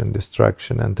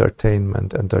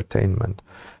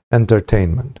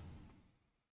 entertainment.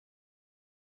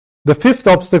 The fifth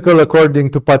obstacle, according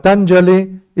to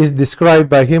Patanjali, is described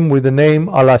by him with the name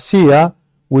alasya,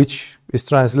 which is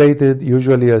translated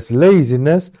usually as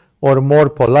laziness, or more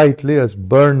politely as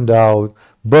burnout,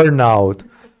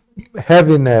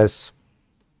 heaviness,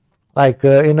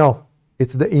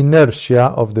 it's the inertia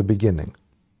of the beginning.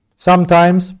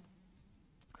 Sometimes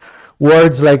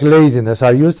words like laziness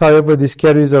are used, however, this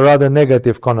carries a rather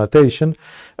negative connotation,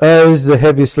 as the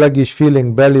heavy, sluggish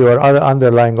feeling, belly, or other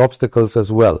underlying obstacles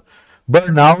as well.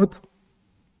 Burnout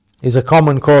is a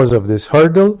common cause of this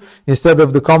hurdle. Instead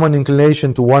of the common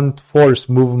inclination to want force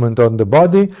movement on the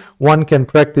body, one can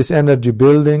practice energy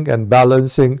building and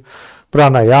balancing,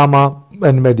 pranayama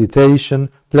and meditation,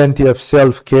 plenty of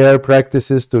self-care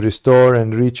practices to restore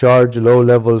and recharge low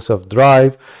levels of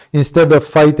drive, instead of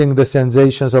fighting the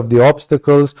sensations of the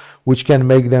obstacles, which can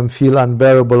make them feel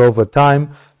unbearable over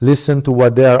time. Listen to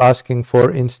what they are asking for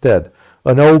instead.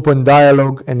 An open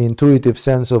dialogue and intuitive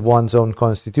sense of one's own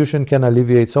constitution can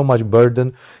alleviate so much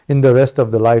burden in the rest of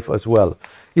the life as well.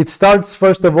 It starts,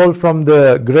 first of all, from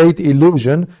the great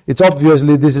illusion. It's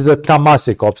obviously, this is a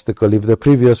tamasic obstacle. If the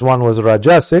previous one was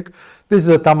rajasic, this is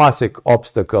a tamasic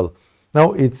obstacle.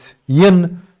 Now, it's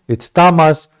yin, it's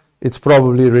tamas, it's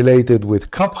probably related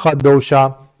with kapha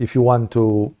dosha, if you want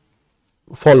to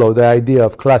follow the idea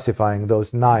of classifying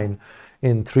those 9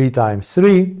 in 3 times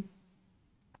 3.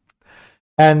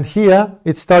 And here,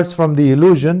 it starts from the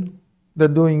illusion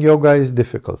that doing yoga is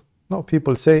difficult. No,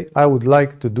 people say, I would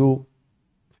like to do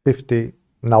 50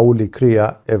 Nauli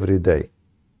Kriya every day.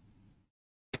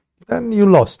 Then you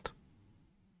lost.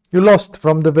 You lost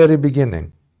from the very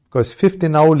beginning. Because 50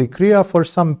 Nauli Kriya for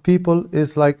some people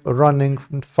is like running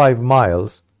 5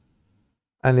 miles.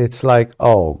 And it's like,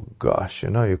 oh gosh,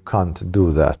 you can't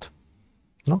do that.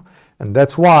 No? And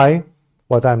that's why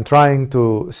what I'm trying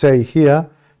to say here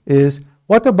is,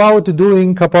 what about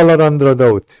doing Kapalarandhra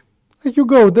Dhoti? You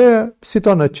go there, sit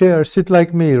on a chair, sit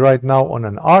like me right now on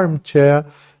an armchair,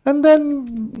 and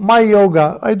then my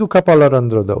yoga, I do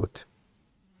Kapalarandhra Dhoti.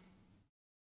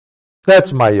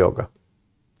 That's my yoga.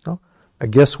 No?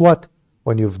 And guess what?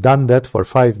 When you've done that for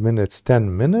 5 minutes,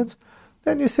 10 minutes,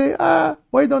 then you say,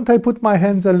 why don't I put my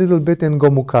hands a little bit in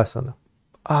Gomukhasana?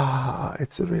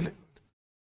 It's really good.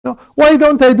 No, why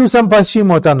don't I do some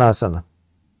Paschimottanasana?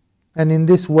 And in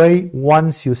this way,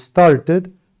 once you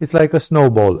started, it's like a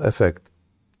snowball effect.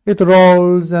 It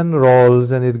rolls and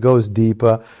rolls, and it goes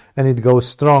deeper, and it goes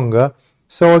stronger.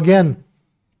 So again,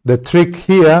 the trick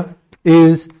here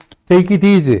is take it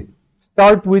easy.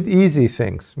 Start with easy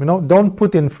things. Don't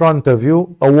put in front of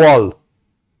you a wall.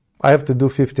 I have to do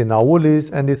 15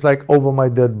 awulis, and it's like over my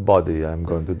dead body I'm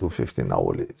going to do 15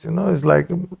 awulis. You know, it's like,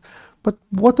 but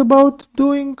what about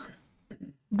doing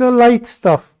the light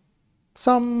stuff?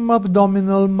 Some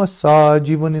abdominal massage,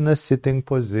 even in a sitting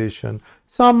position.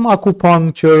 Some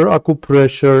acupuncture,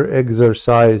 acupressure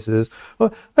exercises.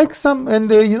 Like some, and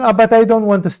but I don't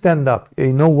want to stand up.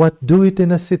 You know what? Do it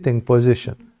in a sitting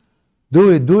position. Do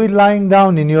it lying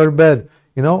down in your bed.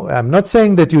 You know, I'm not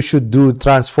saying that you should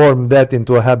transform that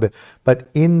into a habit. But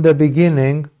in the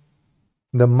beginning,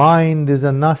 the mind is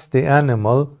a nasty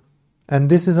animal, and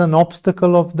this is an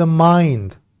obstacle of the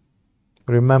mind.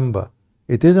 Remember,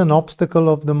 it is an obstacle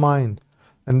of the mind.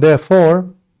 And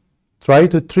therefore, try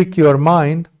to trick your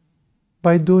mind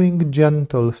by doing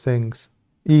gentle things,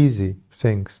 easy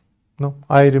things. No,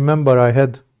 I remember I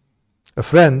had a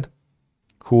friend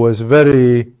who was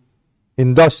very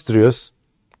industrious,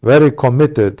 very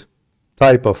committed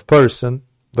type of person,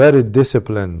 very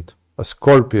disciplined, a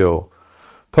Scorpio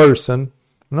person,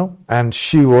 and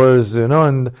she was,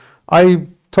 and I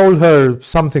told her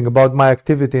something about my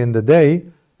activity in the day,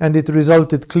 and it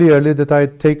resulted clearly that I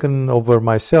had taken over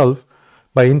myself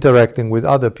by interacting with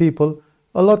other people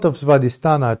a lot of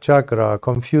Svadhisthana, chakra,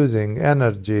 confusing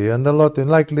energy, and a lot,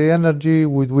 like the energy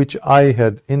with which I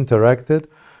had interacted,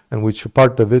 and which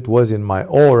part of it was in my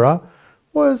aura,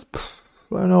 was,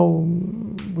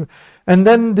 and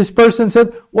then this person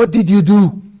said, "What did you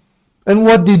do? And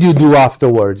what did you do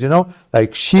afterwards?"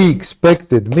 Like she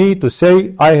expected me to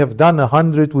say, "I have done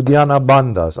 100 Uddiyana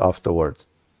Bandhas afterwards."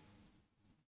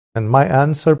 And my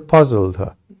answer puzzled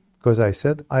her, because I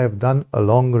said, "I have done a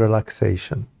long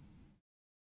relaxation."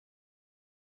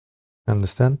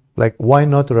 Understand? Like, why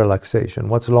not relaxation?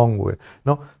 What's wrong with?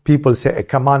 No, people say,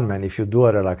 "Come on, man, if you do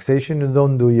a relaxation, you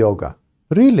don't do yoga."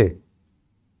 Really?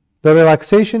 The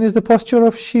relaxation is the posture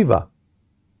of Shiva.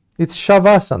 It's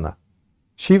Shavasana.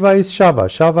 Shiva is Shava,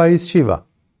 Shava is Shiva.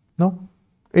 No?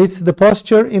 It's the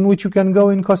posture in which you can go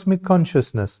in cosmic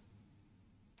consciousness.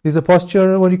 It's the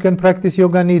posture where you can practice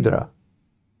Yoga Nidra.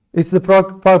 It's the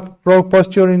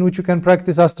posture in which you can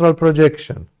practice astral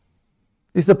projection.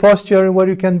 It's the posture where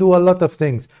you can do a lot of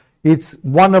things. It's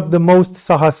one of the most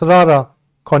Sahasrara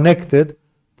connected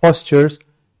postures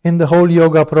in the whole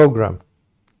yoga program.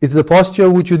 It's the posture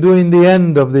which you do in the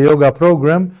end of the yoga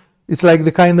program. It's like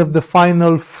the kind of the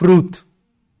final fruit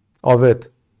of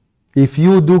it. If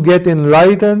you do get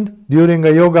enlightened during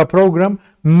a yoga program,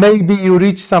 maybe you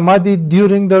reach samadhi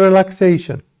during the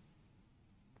relaxation.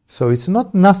 So it's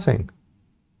not nothing.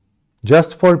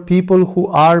 Just for people who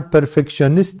are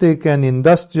perfectionistic and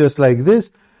industrious like this,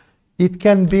 it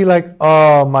can be like,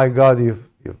 "Oh my God,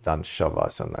 you've done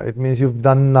Shavasana." It means you've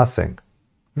done nothing.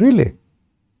 Really.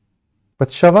 But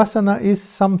Shavasana is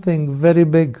something very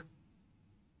big.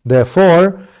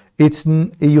 Therefore,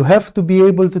 you have to be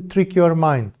able to trick your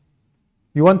mind.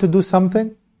 You want to do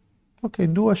something? Okay,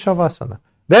 do a Shavasana.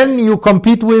 Then you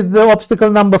compete with the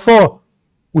obstacle number 4,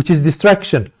 which is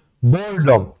distraction,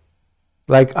 boredom.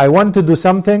 Like, I want to do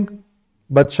something,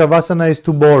 but Shavasana is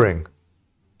too boring.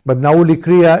 But Nauli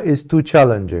Kriya is too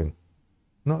challenging.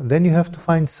 No, then you have to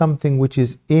find something which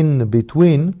is in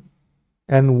between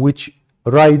and which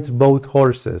rides both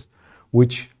horses,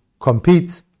 which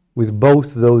competes with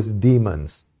both those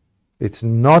demons. It's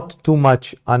not too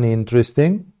much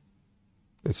uninteresting.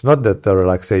 It's not that the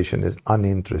relaxation is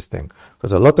uninteresting,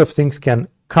 because a lot of things can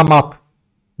come up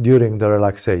during the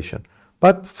relaxation.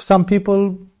 But some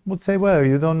people would say, "Well,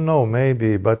 you don't know,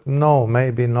 maybe, but no,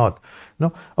 maybe not."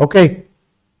 No, okay.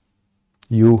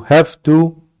 You have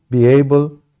to be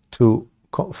able to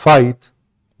fight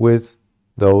with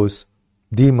those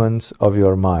demons of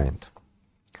your mind.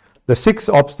 The 6th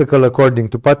obstacle, according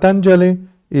to Patanjali,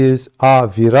 is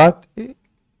avirat,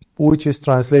 which is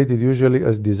translated usually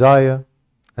as desire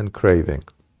and craving.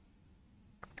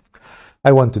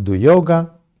 I want to do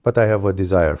yoga, but I have a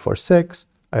desire for sex,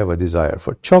 I have a desire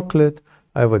for chocolate,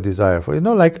 I have a desire for,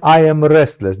 like I am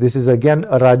restless. This is again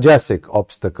a rajasic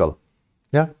obstacle.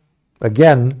 Yeah?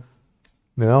 Again,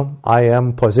 I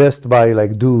am possessed by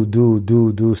like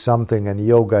do something, and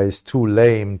yoga is too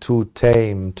lame, too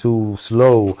tame, too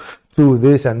slow, too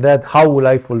this and that. How will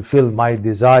I fulfill my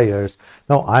desires?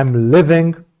 No, I'm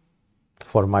living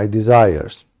for my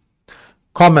desires.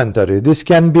 Commentary. This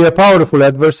can be a powerful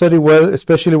adversary,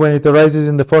 especially when it arises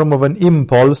in the form of an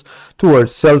impulse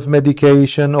towards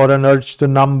self-medication or an urge to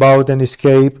numb out and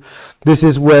escape. This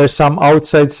is where some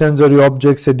outside sensory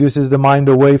object seduces the mind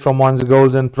away from one's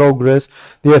goals and progress.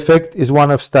 The effect is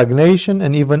one of stagnation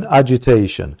and even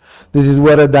agitation. This is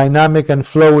where a dynamic and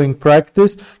flowing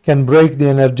practice can break the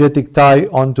energetic tie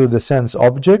onto the sense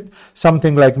object,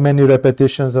 something like many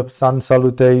repetitions of sun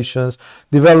salutations,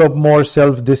 develop more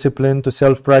self-discipline to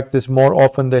self-practice more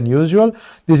often than usual.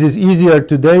 This is easier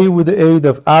today with the aid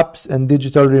of apps and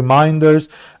digital reminders,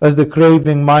 as the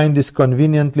craving mind is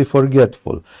conveniently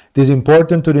forgetful. It is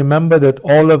important to remember that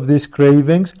all of these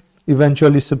cravings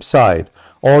eventually subside.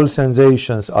 All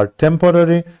sensations are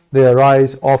temporary. They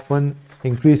arise often,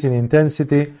 increase in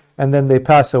intensity, and then they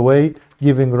pass away,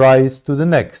 giving rise to the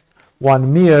next.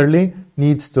 One merely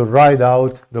needs to ride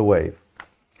out the wave.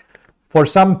 For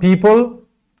some people,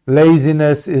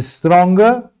 laziness is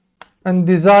stronger, and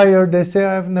desire, they say,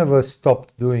 I've never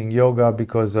stopped doing yoga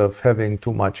because of having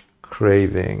too much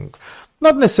craving.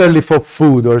 Not necessarily for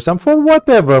food or for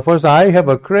whatever. For example, I have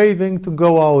a craving to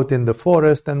go out in the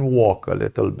forest and walk a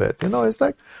little bit. It's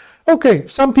like, okay,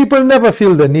 some people never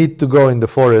feel the need to go in the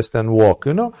forest and walk,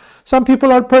 Some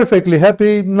people are perfectly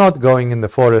happy not going in the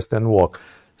forest and walk.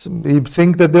 You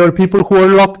think that there are people who are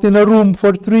locked in a room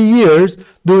for 3 years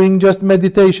doing just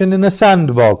meditation in a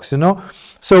sandbox,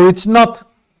 So it's not,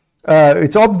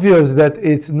 it's obvious that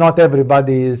it's not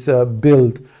everybody is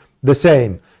built the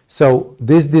same. So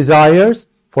these desires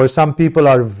for some people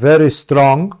are very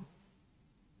strong,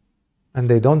 and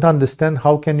they don't understand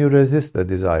how can you resist the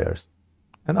desires.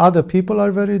 And other people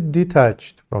are very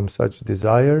detached from such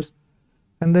desires,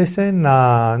 and they say, no,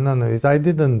 I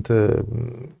didn't,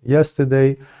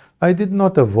 yesterday I did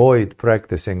not avoid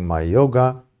practicing my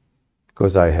yoga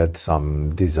because I had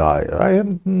some desire. I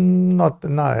am not,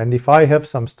 and if I have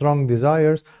some strong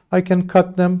desires, I can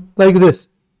cut them like this.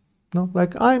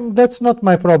 That's not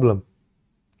my problem.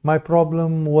 My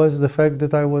problem was the fact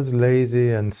that I was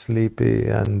lazy and sleepy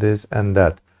and this and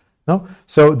that.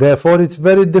 So therefore it's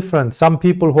very different. Some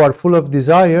people who are full of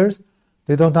desires,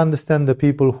 they don't understand the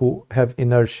people who have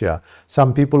inertia.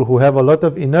 Some people who have a lot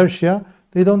of inertia,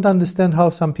 they don't understand how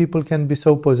some people can be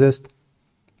so possessed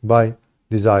by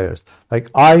desires.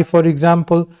 Like I, for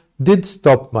example, did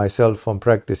stop myself from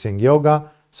practicing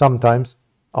yoga, sometimes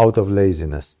out of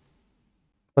laziness.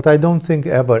 But I don't think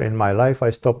ever in my life I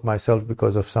stopped myself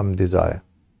because of some desire.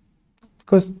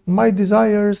 Because my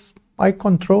desires, I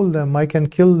control them, I can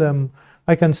kill them,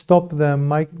 I can stop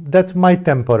them, that's my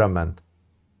temperament.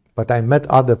 But I met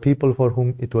other people for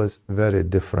whom it was very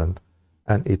different.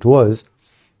 And it was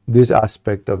this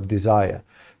aspect of desire.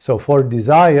 So for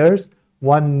desires,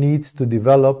 one needs to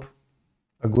develop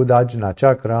a good Ajna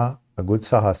chakra, a good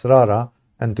Sahasrara,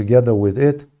 and together with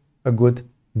it, a good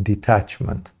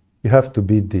detachment. You have to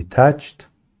be detached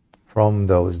from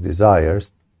those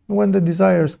desires. When the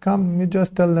desires come, you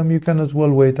just tell them you can as well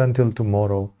wait until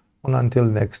tomorrow or until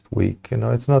next week.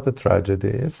 It's not a tragedy.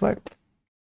 It's like,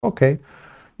 okay,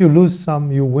 you lose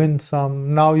some, you win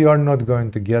some. Now you are not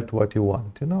going to get what you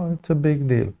want. It's a big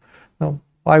deal. No,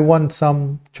 I want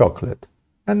some chocolate.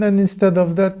 And then instead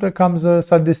of that becomes a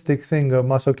sadistic thing, a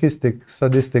masochistic,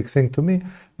 sadistic thing to me.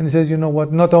 And he says, you know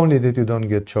what, not only that you don't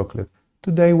get chocolate,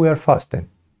 today we are fasting.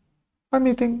 I'm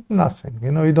eating nothing.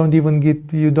 You don't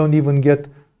even get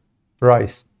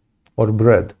rice or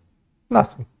bread.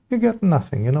 Nothing. You get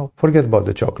nothing, Forget about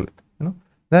the chocolate,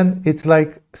 Then it's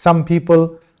like some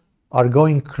people are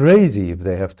going crazy if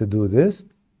they have to do this.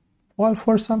 While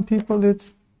for some people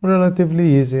it's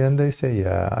relatively easy and they say,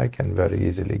 yeah, I can very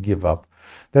easily give up.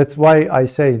 That's why I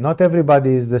say not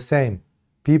everybody is the same.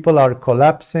 People are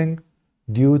collapsing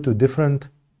due to different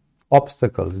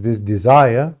obstacles. This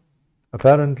desire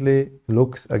apparently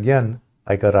looks again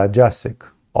like a rajasic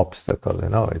obstacle.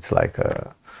 It's like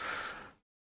a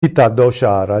pitta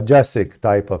dosha, rajasic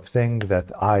type of thing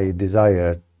that I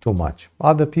desire too much.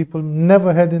 Other people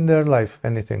never had in their life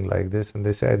anything like this, and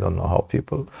they say, I don't know how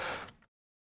people.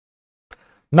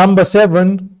 Number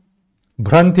 7,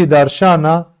 Bhranti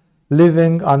Darshana,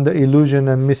 living under illusion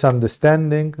and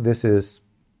misunderstanding. This is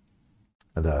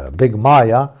the big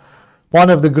Maya. One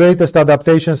of the greatest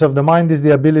adaptations of the mind is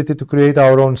the ability to create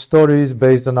our own stories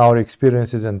based on our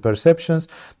experiences and perceptions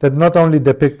that not only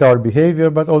depict our behavior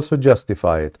but also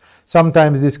justify it.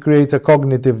 Sometimes this creates a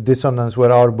cognitive dissonance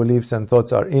where our beliefs and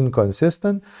thoughts are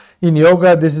inconsistent. In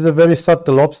yoga, this is a very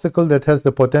subtle obstacle that has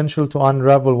the potential to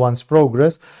unravel one's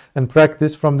progress and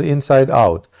practice from the inside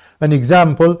out. An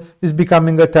example is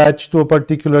becoming attached to a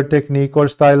particular technique or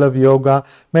style of yoga.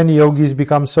 Many yogis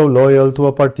become so loyal to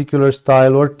a particular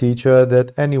style or teacher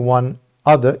that anyone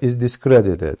other is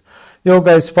discredited.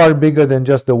 Yoga is far bigger than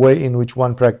just the way in which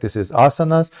one practices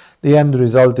asanas. The end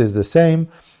result is the same.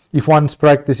 If one's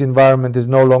practice environment is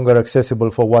no longer accessible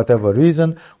for whatever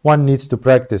reason, one needs to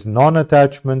practice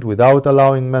non-attachment without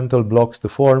allowing mental blocks to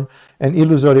form and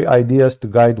illusory ideas to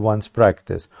guide one's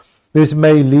practice. This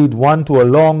may lead one to a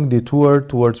long detour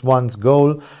towards one's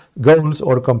goals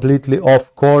or completely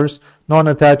off course.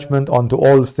 Non-attachment onto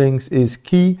all things is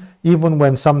key. Even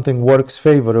when something works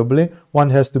favorably, one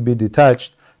has to be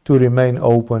detached to remain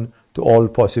open to all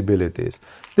possibilities.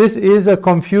 This is a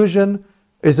confusion,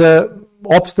 is a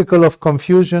obstacle of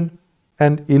confusion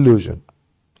and illusion.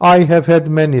 I have had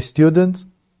many students.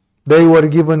 They were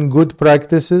given good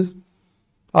practices.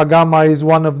 Agama is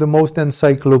one of the most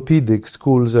encyclopedic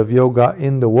schools of yoga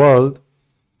in the world.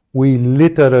 We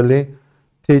literally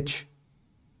teach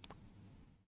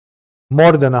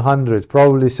more than 100,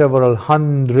 probably several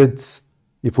hundreds,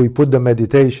 if we put the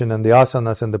meditation and the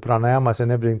asanas and the pranayamas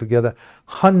and everything together,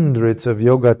 hundreds of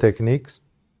yoga techniques,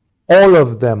 all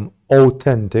of them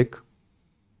authentic,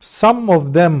 some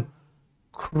of them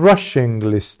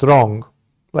crushingly strong,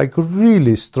 like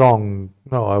really strong.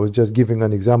 No, I was just giving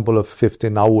an example of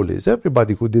 15 aulis.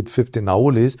 Everybody who did 15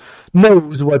 aulis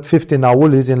knows what 15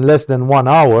 aulis in less than 1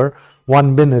 hour,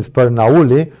 1 minute per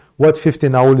nauli, what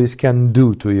 15 aulis can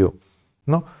do to you.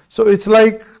 No? So it's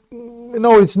like,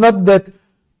 it's not that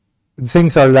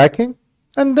things are lacking.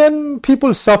 And then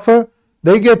people suffer,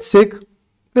 they get sick,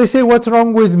 they say, what's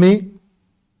wrong with me?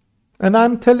 And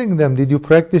I'm telling them, did you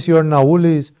practice your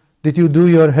naulis? Did you do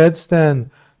your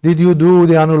headstand? Did you do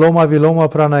the Anuloma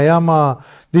Viloma Pranayama?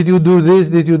 Did you do this?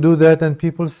 Did you do that? And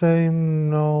people say,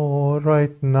 no,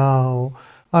 right now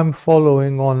I'm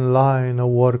following online a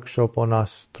workshop on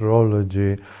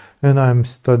astrology and I'm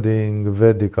studying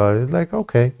Vedika. It's like,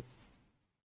 okay.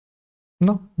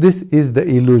 No, this is the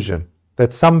illusion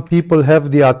that some people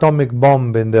have the atomic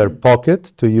bomb in their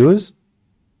pocket to use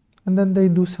and then they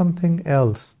do something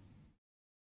else.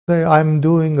 I'm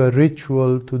doing a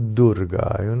ritual to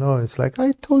Durga, it's like,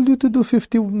 I told you to do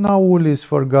 50 naulis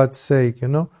for God's sake,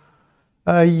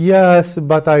 yes,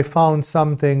 but I found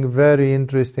something very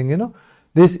interesting,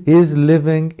 This is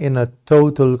living in a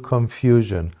total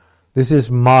confusion. This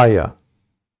is Maya.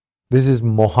 This is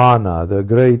Mohana, the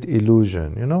great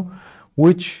illusion,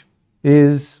 which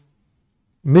is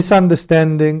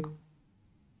misunderstanding,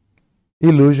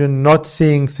 illusion, not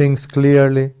seeing things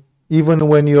clearly, even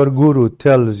when your guru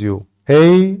tells you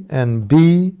A and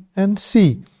B and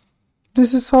C.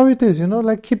 This is how it is,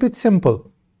 like keep it simple.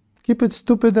 Keep it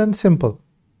stupid and simple.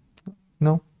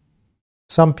 No.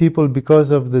 Some people,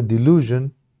 because of the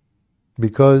delusion,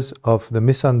 because of the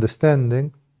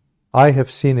misunderstanding, I have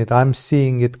seen it, I'm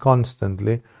seeing it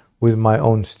constantly with my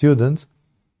own students,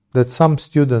 that some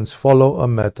students follow a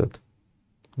method.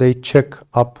 They check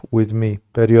up with me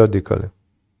periodically.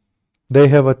 They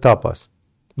have a tapas.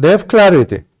 They have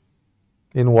clarity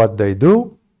in what they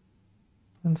do,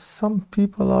 and some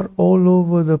people are all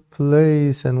over the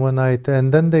place. And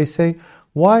and then they say,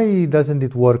 "Why doesn't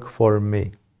it work for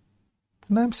me?"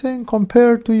 And I'm saying,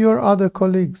 compare to your other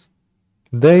colleagues.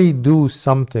 They do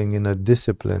something in a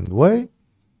disciplined way,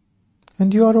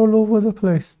 and you are all over the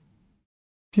place.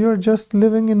 You're just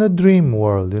living in a dream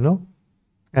world,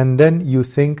 And then you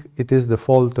think it is the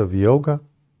fault of yoga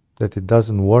that it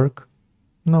doesn't work.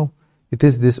 No. It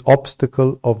is this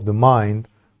obstacle of the mind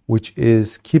which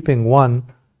is keeping one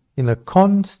in a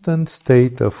constant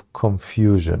state of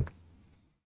confusion.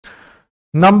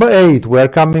 Number 8, we're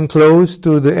coming close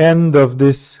to the end of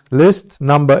this list.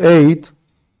 Number 8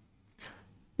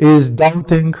 is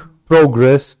doubting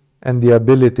progress and the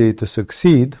ability to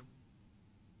succeed.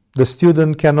 The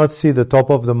student cannot see the top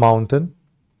of the mountain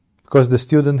because the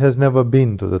student has never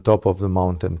been to the top of the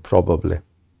mountain, probably.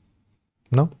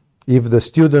 No? If the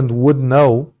student would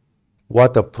know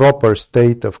what a proper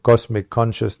state of cosmic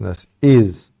consciousness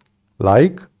is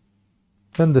like,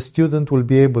 then the student will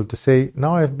be able to say,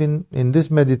 now I've been in this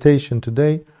meditation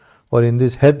today, or in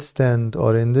this headstand,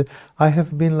 or I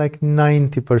have been like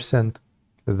 90%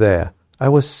 there. I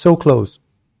was so close.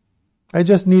 I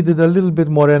just needed a little bit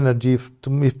more energy.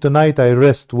 If tonight I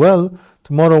rest well,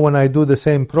 tomorrow when I do the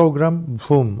same program,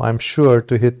 boom, I'm sure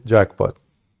to hit jackpot.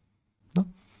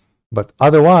 But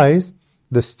otherwise,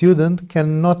 the student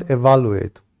cannot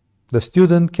evaluate. The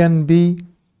student can be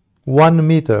 1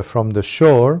 meter from the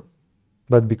shore,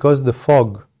 but because the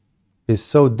fog is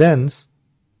so dense,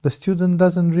 the student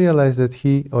doesn't realize that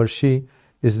he or she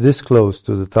is this close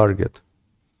to the target.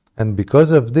 And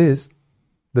because of this,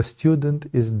 the student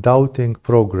is doubting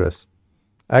progress.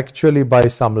 Actually, by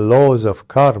some laws of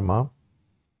karma,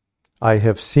 I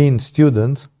have seen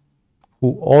students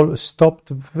who all stopped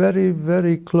very,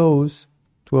 very close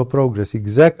to a progress,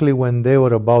 exactly when they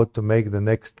were about to make the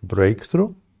next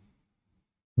breakthrough.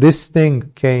 This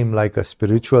thing came like a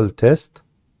spiritual test,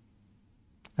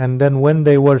 and then when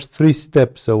they were 3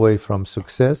 steps away from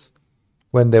success,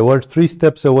 when they were 3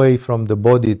 steps away from the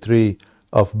Bodhi tree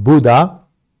of Buddha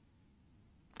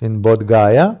in Bodh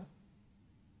Gaya,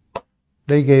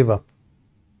 they gave up.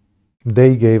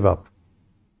 They gave up.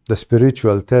 The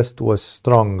spiritual test was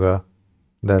stronger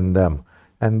than them.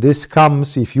 And this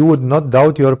comes if you would not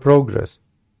doubt your progress.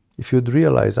 If you'd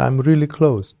realize, I'm really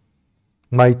close.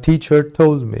 My teacher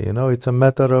told me, it's a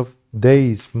matter of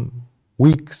days,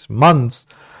 weeks, months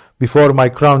before my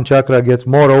crown chakra gets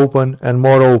more open and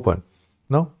more open.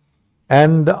 No?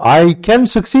 And I can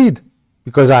succeed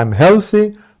because I'm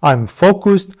healthy, I'm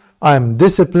focused, I'm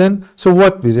disciplined. So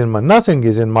what is in my... Nothing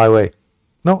is in my way.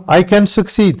 No, I can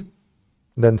succeed.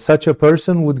 Then such a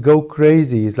person would go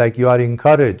crazy. It's like you are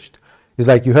encouraged. It's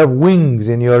like you have wings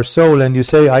in your soul and you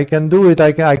say, I can do it,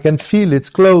 I can feel it's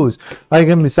close.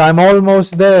 I'm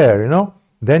almost there,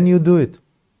 Then you do it.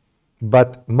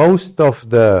 But most of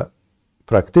the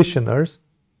practitioners,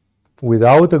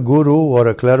 without a guru or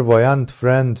a clairvoyant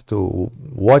friend to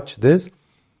watch this,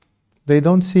 they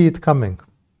don't see it coming.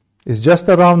 It's just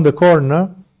around the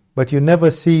corner, but you never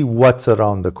see what's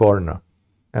around the corner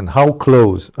and how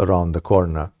close around the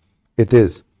corner it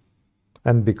is.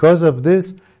 And because of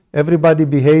this, everybody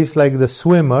behaves like the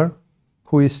swimmer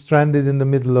who is stranded in the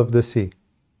middle of the sea.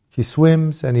 He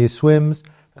swims,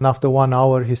 and after 1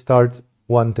 hour he starts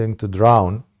wanting to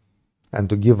drown and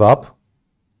to give up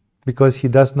because he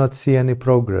does not see any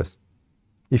progress.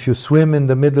 If you swim in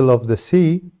the middle of the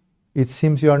sea, it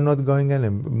seems you are not going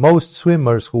anywhere. Most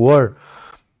swimmers who were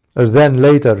then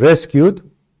later rescued,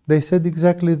 they said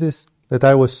exactly this, that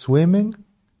I was swimming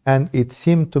and it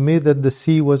seemed to me that the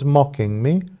sea was mocking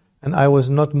me and I was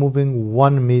not moving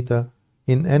 1 meter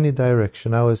in any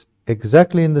direction. I was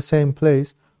exactly in the same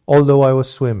place, although I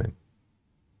was swimming.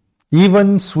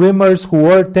 Even swimmers who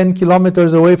were 10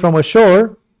 kilometers away from a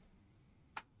shore,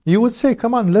 you would say,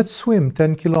 come on, let's swim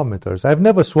 10 kilometers. I've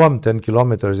never swum 10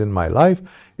 kilometers in my life.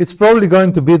 It's probably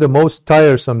going to be the most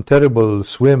tiresome, terrible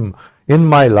swim in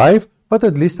my life, but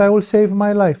at least I will save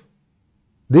my life.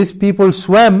 These people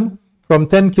swam from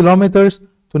 10 kilometers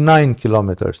to 9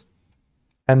 kilometers.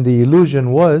 And the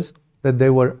illusion was that they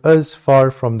were as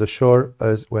far from the shore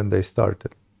as when they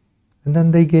started. And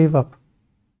then they gave up.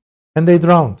 And they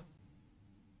drowned.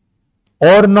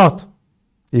 Or not,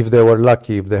 if they were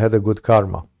lucky, if they had a good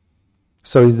karma.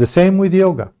 So it's the same with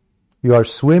yoga. You are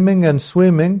swimming and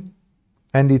swimming,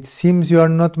 and it seems you are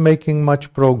not making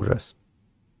much progress.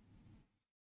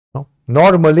 No?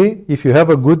 Normally, if you have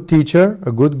a good teacher,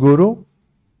 a good guru,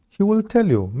 he will tell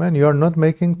you, man, you are not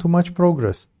making too much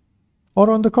progress. Or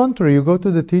on the contrary, you go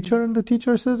to the teacher and the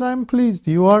teacher says, I'm pleased,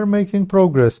 you are making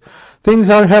progress.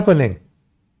 Things are happening.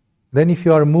 Then if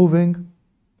you are moving,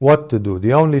 what to do?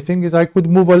 The only thing is I could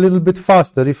move a little bit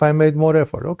faster if I made more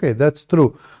effort. Okay, that's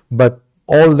true. But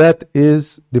all that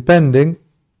is depending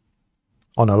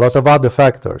on a lot of other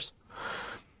factors.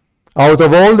 Out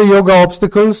of all the yoga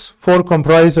obstacles, 4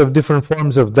 comprise of different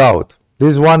forms of doubt.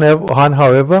 This one,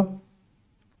 however,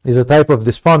 is a type of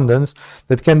despondence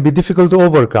that can be difficult to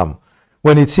overcome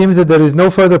when it seems that there is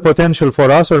no further potential for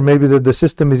us, or maybe that the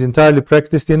system is entirely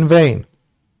practiced in vain.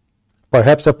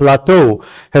 Perhaps a plateau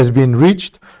has been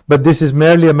reached, but this is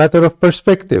merely a matter of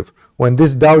perspective. When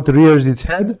this doubt rears its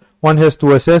head, one has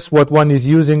to assess what one is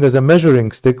using as a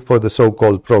measuring stick for the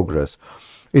so-called progress.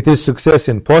 It is success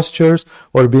in postures,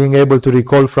 or being able to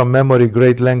recall from memory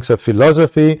great lengths of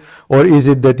philosophy, or is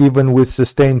it that even with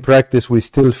sustained practice we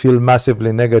still feel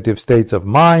massively negative states of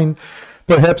mind?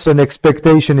 Perhaps an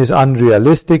expectation is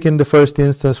unrealistic in the first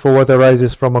instance, for what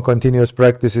arises from a continuous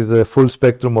practice is a full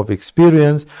spectrum of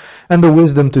experience and the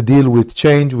wisdom to deal with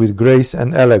change with grace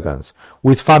and elegance.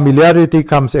 With familiarity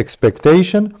comes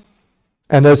expectation,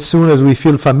 and as soon as we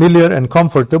feel familiar and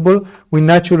comfortable, we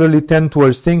naturally tend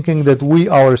towards thinking that we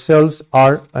ourselves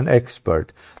are an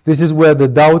expert. This is where the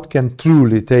doubt can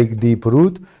truly take deep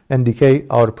root and decay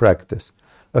our practice.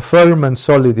 A firm and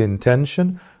solid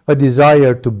intention, a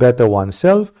desire to better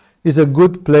oneself, is a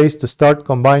good place to start,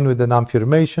 combined with an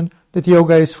affirmation that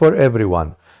yoga is for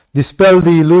everyone. Dispel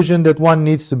the illusion that one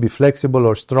needs to be flexible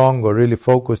or strong or really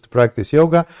focused to practice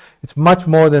yoga. It's much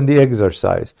more than the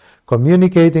exercise.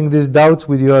 Communicating these doubts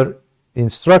with your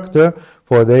instructor,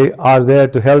 for they are there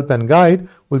to help and guide,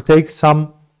 will take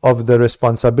some of the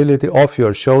responsibility off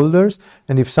your shoulders,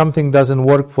 and if something doesn't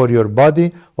work for your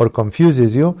body or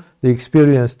confuses you, the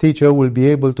experienced teacher will be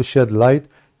able to shed light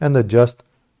and adjust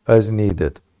as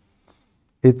needed.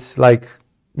 It's like,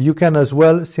 you can as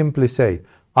well simply say,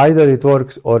 either it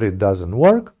works or it doesn't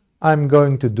work. I'm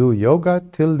going to do yoga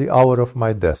till the hour of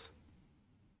my death.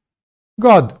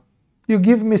 God, you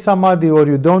give me samadhi or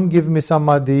you don't give me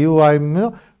samadhi,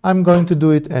 I'm going to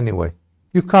do it anyway.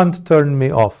 You can't turn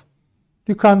me off.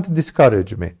 You can't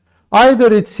discourage me.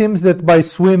 Either it seems that by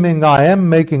swimming I am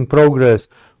making progress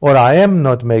or I am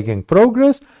not making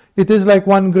progress. It is like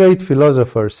one great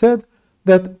philosopher said,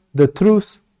 that the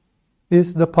truth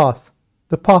is the path.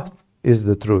 The path is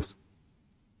the truth.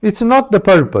 It's not the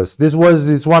purpose. This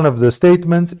is one of the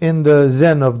statements in the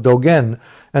Zen of Dogen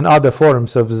and other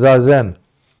forms of Zazen.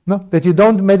 No, that you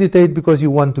don't meditate because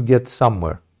you want to get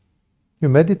somewhere. You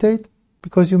meditate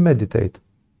because you meditate.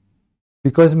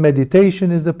 Because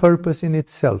meditation is the purpose in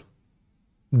itself.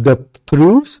 The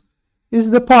truth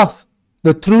is the path.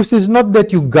 The truth is not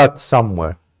that you got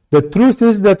somewhere. The truth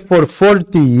is that for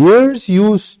 40 years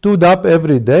you stood up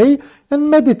every day and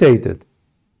meditated.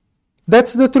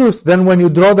 That's the truth. Then when you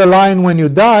draw the line when you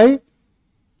die,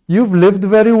 you've lived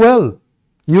very well.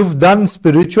 You've done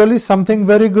spiritually something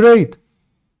very great.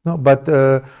 No, but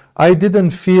I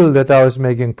didn't feel that I was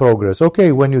making progress.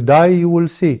 Okay, when you die, you will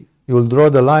see. You will draw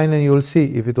the line and you will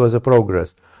see if it was a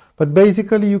progress. But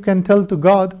basically, you can tell to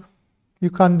God, you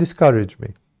can't discourage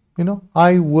me.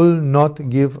 I will not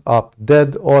give up.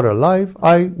 Dead or alive,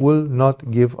 I will not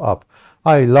give up.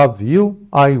 I love you.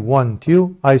 I want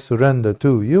you. I surrender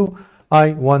to you.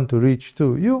 I want to reach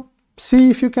to you.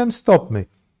 See if you can stop me.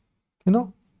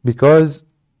 Because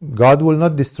God will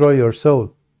not destroy your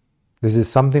soul. This is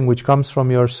something which comes from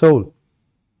your soul.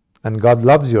 And God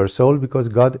loves your soul because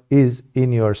God is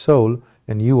in your soul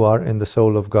and you are in the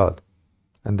soul of God.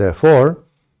 And therefore,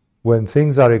 when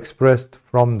things are expressed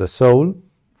from the soul,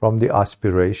 from the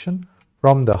aspiration,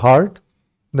 from the heart,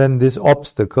 then this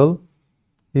obstacle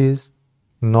is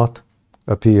not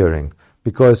appearing.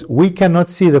 Because we cannot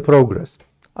see the progress.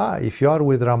 If you are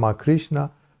with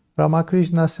Ramakrishna,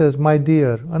 Ramakrishna says, my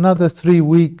dear, another 3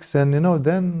 weeks and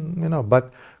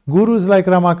but gurus like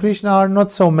Ramakrishna are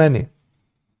not so many.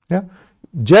 Yeah.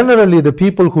 Generally, the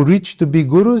people who reach to be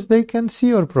gurus, they can see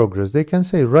your progress. They can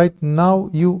say, right now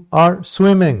you are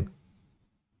swimming.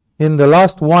 In the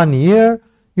last 1 year,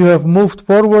 you have moved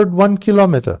forward 1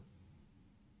 kilometer.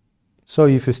 So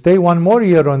if you stay 1 more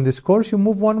year on this course, you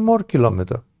move 1 more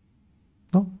kilometer.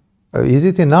 No? Is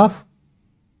it enough?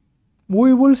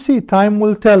 We will see. Time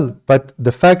will tell. But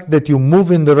the fact that you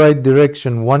move in the right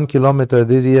direction 1 kilometer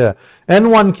this year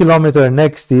and 1 kilometer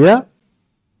next year,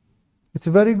 it's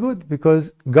very good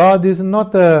because God is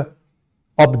not an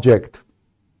object.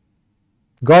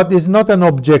 God is not an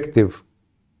objective.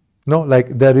 No,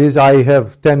 like I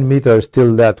have 10 meters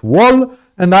till that wall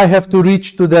and I have to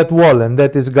reach to that wall and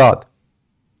that is God.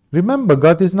 Remember,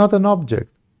 God is not an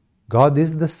object. God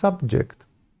is the subject.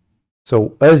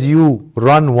 So as you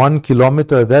run 1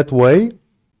 kilometer that way,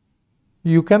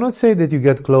 you cannot say that you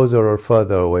get closer or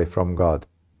further away from God.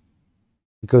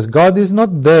 Because God is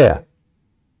not there.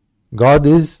 God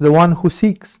is the one who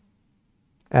seeks.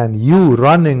 And you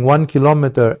running 1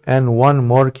 kilometer and 1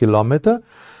 more kilometer,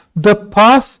 the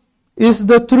path is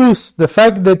the truth. The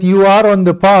fact that you are on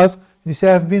the path, you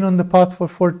say, I've been on the path for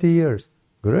 40 years.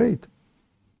 Great.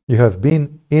 You have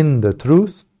been in the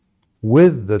truth,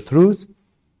 with the truth,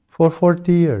 for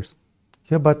 40 years.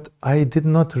 Yeah, but I did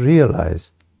not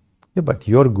realize. Yeah, but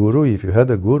your guru, if you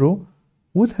had a guru,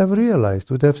 would have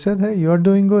realized, would have said, hey, you are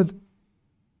doing good.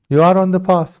 You are on the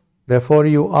path. Therefore,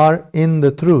 you are in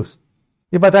the truth.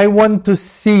 Yeah, but I want to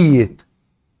see it.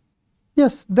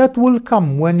 Yes, that will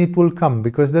come when it will come,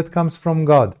 because that comes from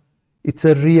God. It's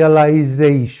a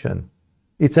realization.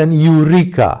 It's an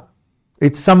eureka.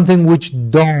 It's something which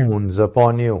dawns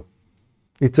upon you.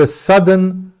 It's a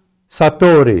sudden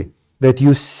satori that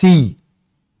you see.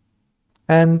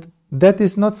 And that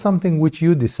is not something which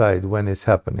you decide when it's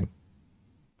happening.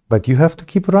 But you have to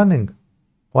keep running.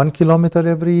 1 kilometer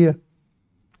every year.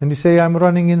 And you say, I'm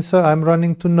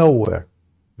running to nowhere.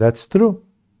 That's true.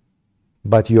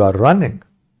 But you are running.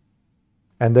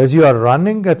 And as you are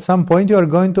running, at some point you are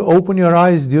going to open your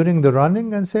eyes during the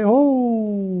running and say,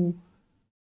 oh,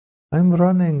 I'm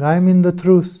running. I'm in the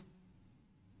truth.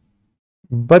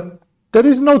 But there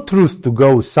is no truth to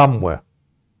go somewhere.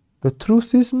 The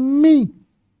truth is me.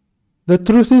 The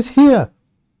truth is here.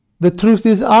 The truth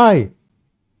is I.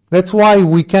 That's why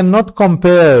we cannot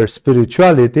compare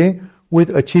spirituality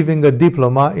with achieving a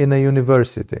diploma in a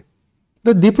university.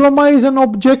 The diploma is an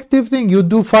objective thing. You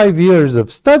do 5 years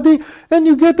of study and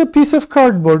you get a piece of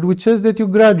cardboard which says that you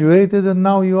graduated and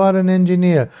now you are an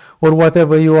engineer or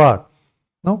whatever you are.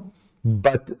 No?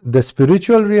 But the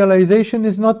spiritual realization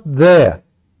is not there.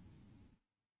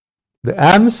 The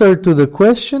answer to the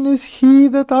question is he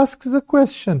that asks the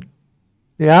question.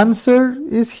 The answer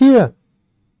is here.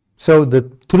 So the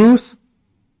truth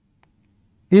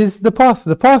is the path.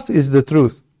 The path is the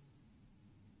truth.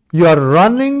 You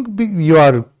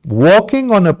are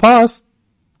walking on a path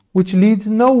which leads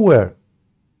nowhere.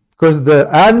 Because the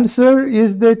answer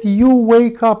is that you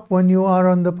wake up when you are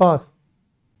on the path.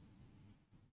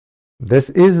 This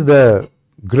is the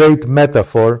great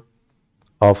metaphor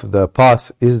of the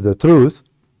path is the truth.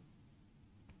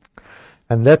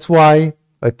 And that's why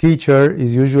a teacher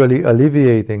is usually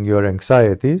alleviating your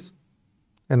anxieties.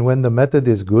 And when the method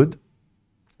is good,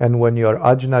 and when your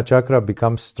Ajna chakra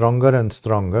becomes stronger and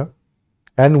stronger,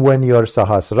 and when your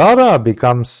Sahasrara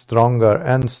becomes stronger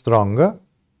and stronger,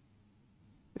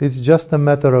 it's just a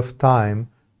matter of time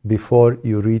before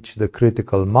you reach the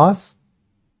critical mass.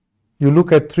 You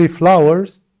look at 3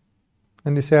 flowers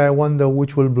and you say, I wonder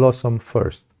which will blossom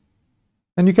first.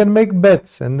 And you can make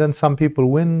bets, and then some people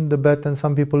win the bet and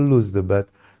some people lose the bet,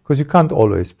 because you can't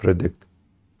always predict.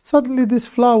 Suddenly this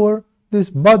flower, this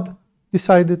bud,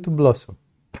 decided to blossom.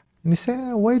 And you say,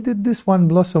 why did this one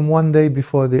blossom one day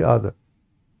before the other?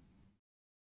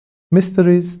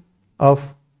 Mysteries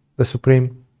of the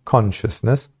Supreme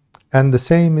Consciousness, and the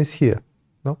same is here.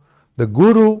 No? The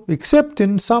Guru, except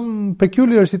in some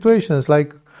peculiar situations,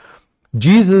 like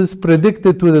Jesus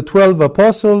predicted to the 12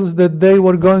 apostles that they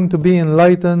were going to be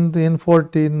enlightened in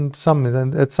 14 something,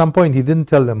 and at some point he didn't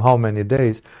tell them how many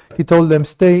days. He told them,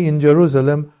 stay in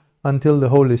Jerusalem until the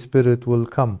Holy Spirit will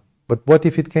come. But what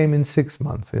if it came in 6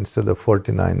 months instead of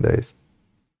 49 days?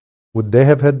 Would they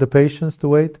have had the patience to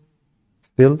wait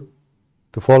still,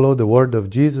 to follow the word of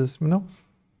Jesus?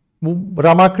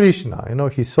 Ramakrishna,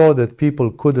 he saw that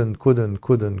people couldn't,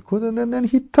 and then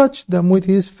he touched them with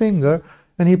his finger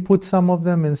and he put some of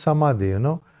them in samadhi,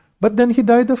 But then he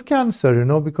died of cancer,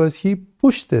 because he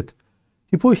pushed it.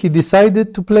 He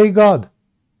decided to play God.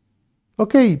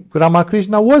 Okay,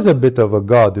 Ramakrishna was a bit of a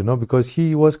god, because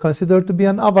he was considered to be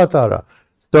an avatara.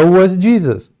 So was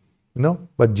Jesus,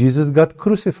 But Jesus got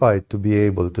crucified to be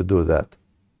able to do that.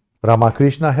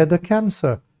 Ramakrishna had a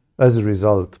cancer as a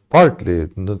result, partly,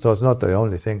 it was not the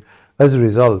only thing, as a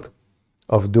result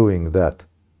of doing that.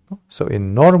 So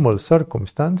in normal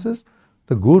circumstances,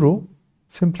 the Guru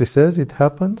simply says it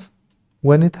happens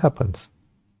when it happens.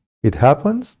 It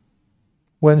happens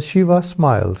when Shiva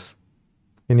smiles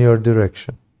in your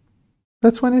direction.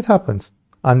 That's when it happens.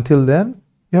 Until then,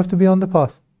 you have to be on the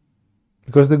path.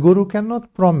 Because the Guru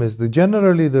cannot promise.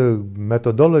 Generally, the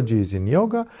methodologies in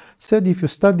yoga said if you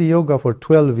study yoga for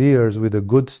 12 years with a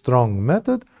good, strong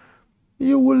method,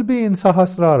 you will be in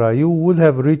Sahasrara. You will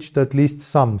have reached at least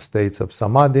some states of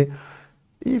samadhi.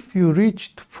 If you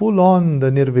reached full-on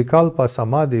the Nirvikalpa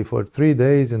Samadhi for 3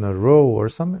 days in a row or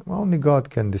something, only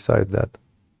God can decide that.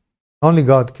 Only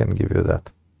God can give you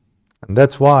that. And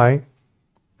that's why,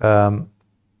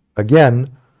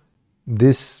 again,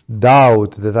 this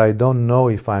doubt that I don't know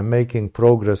if I'm making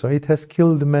progress, or it has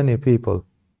killed many people.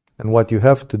 And what you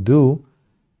have to do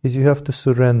is you have to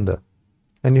surrender.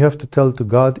 And you have to tell to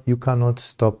God, you cannot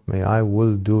stop me. I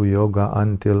will do yoga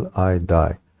until I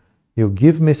die. You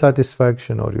give me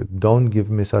satisfaction or you don't give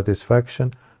me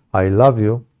satisfaction. I love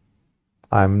you.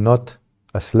 I'm not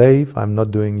a slave. I'm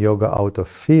not doing yoga out of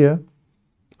fear.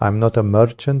 I'm not a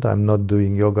merchant. I'm not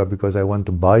doing yoga because I want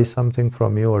to buy something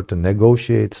from you or to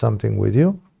negotiate something with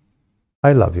you.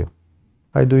 I love you.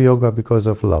 I do yoga because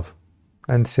of love.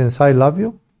 And since I love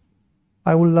you,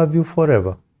 I will love you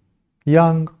forever.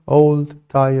 Young, old,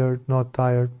 tired, not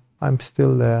tired, I'm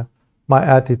still there. My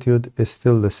attitude is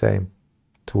still the same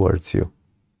towards you.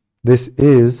 This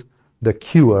is the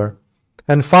cure.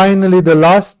 And finally, the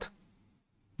last,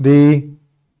 the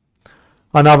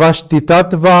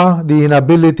anavashtitatva, the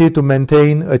inability to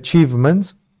maintain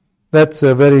achievements. That's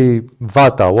a very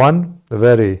vata one, a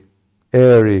very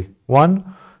airy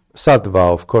one.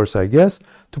 Sattva, of course, I guess.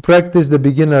 To practice the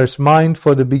beginner's mind,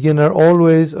 for the beginner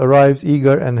always arrives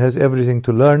eager and has everything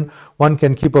to learn. One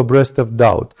can keep abreast of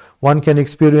doubt. One can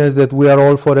experience that we are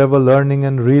all forever learning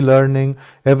and relearning.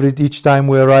 Each time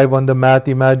we arrive on the mat,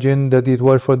 imagine that it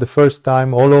was for the first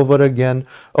time, all over again,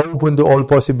 open to all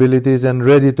possibilities and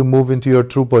ready to move into your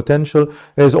true potential.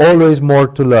 There's always more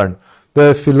to learn.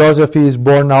 The philosophy is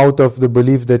born out of the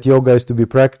belief that yoga is to be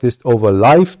practiced over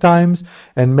lifetimes,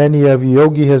 and many a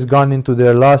yogi has gone into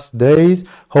their last days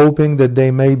hoping that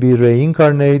they may be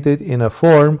reincarnated in a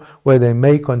form where they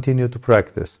may continue to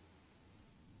practice.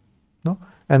 No?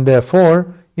 And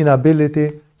therefore,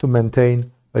 inability to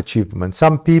maintain achievement.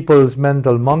 Some people's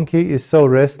mental monkey is so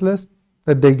restless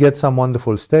that they get some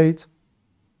wonderful states,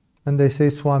 And they say,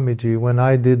 Swamiji, when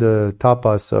I did a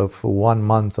tapas of 1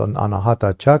 month on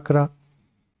Anahata chakra,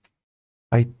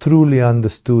 I truly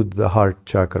understood the heart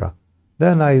chakra.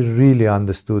 Then I really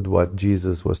understood what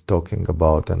Jesus was talking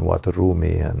about and what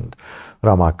Rumi and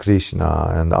Ramakrishna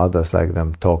and others like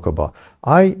them talk about.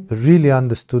 I really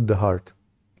understood the heart.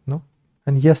 No?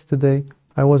 And yesterday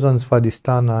I was on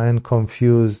Svadhisthana and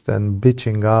confused and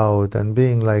bitching out and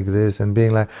being like this and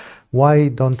being like, why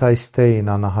don't I stay in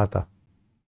Anahata?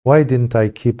 Why didn't I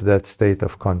keep that state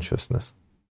of consciousness?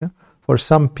 Yeah? For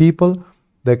some people,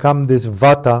 there comes this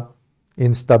vata,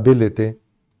 instability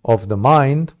of the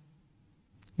mind,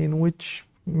 in which,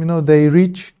 they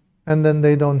reach and then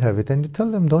they don't have it. And you tell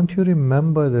them, don't you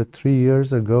remember that 3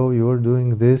 years ago you were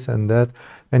doing this and that,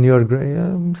 and you're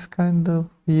it's kind of,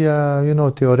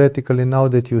 theoretically now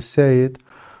that you say it,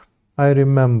 I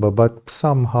remember, but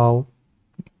somehow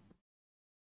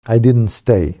I didn't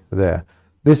stay there.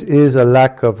 This is a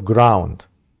lack of ground.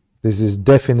 This is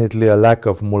definitely a lack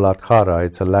of muladhara.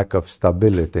 It's a lack of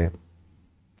stability.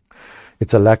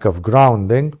 It's a lack of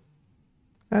grounding.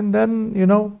 And then,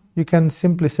 you can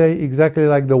simply say exactly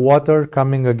like the water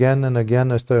coming again and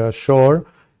again as the shore,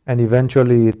 and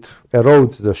eventually it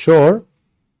erodes the shore.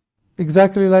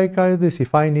 Exactly like this.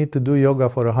 If I need to do yoga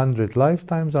for 100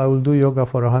 lifetimes, I will do yoga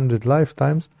for 100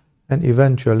 lifetimes, and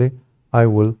eventually I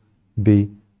will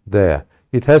be there.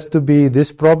 It has to be,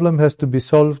 this problem has to be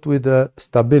solved with a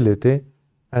stability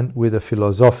and with a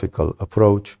philosophical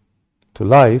approach to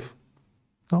life.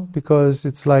 No, because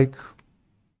it's like,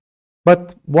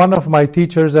 but one of my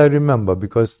teachers I remember,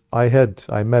 because I had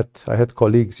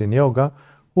colleagues in yoga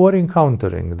who were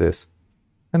encountering this.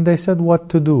 And they said what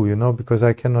to do, because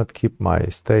I cannot keep my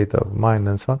state of mind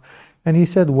and so on. And he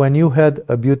said, when you had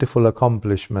a beautiful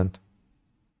accomplishment,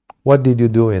 what did you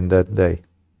do in that day?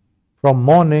 From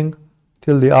morning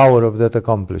till the hour of that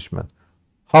accomplishment.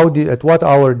 At what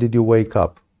hour did you wake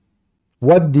up?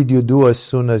 What did you do as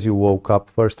soon as you woke up,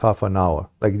 first half an hour?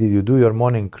 Like, did you do your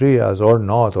morning kriyas or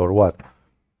not, or what?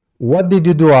 What did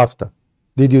you do after?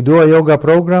 Did you do a yoga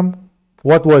program?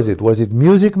 What was it? Was it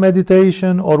music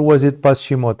meditation, or was it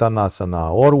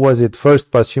Paschimottanasana? Or was it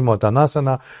first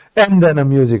Paschimottanasana and then a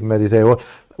music meditation?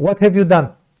 What have you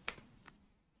done?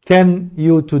 Can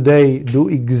you today do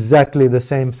exactly the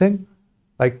same thing?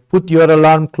 Like, put your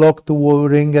alarm clock to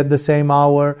ring at the same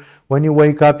hour. When you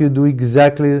wake up, you do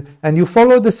exactly, and you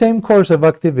follow the same course of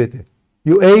activity.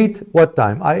 You ate, what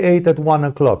time? I ate at 1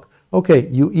 o'clock. Okay,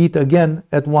 you eat again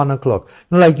at 1 o'clock.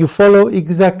 Like, you follow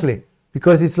exactly,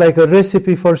 because it's like a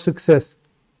recipe for success.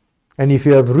 And if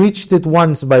you have reached it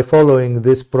once by following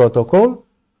this protocol,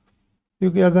 you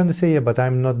are going to say, yeah, but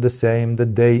I'm not the same, the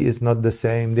day is not the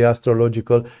same, the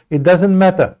astrological, it doesn't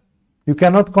matter. You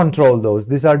cannot control those.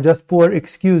 These are just poor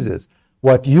excuses.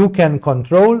 What you can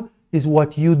control is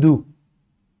what you do.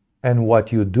 And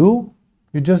what you do,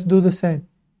 you just do the same.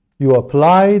 You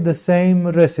apply the same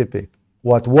recipe.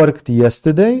 What worked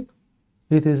yesterday,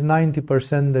 it is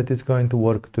 90% that is going to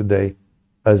work today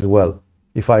as well,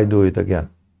 if I do it again.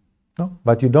 No?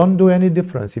 But you don't do any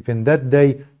difference. If in that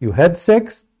day you had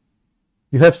sex,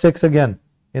 you have sex again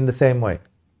in the same way.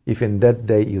 If in that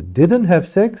day you didn't have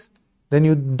sex, then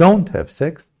you don't have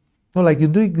sex. No, like, you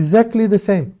do exactly the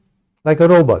same, like a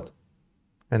robot.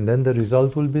 And then the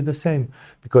result will be the same,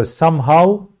 because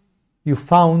somehow you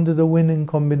found the winning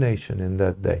combination in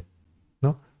that day.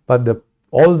 No? But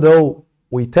although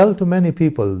we tell to many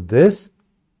people this,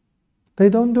 they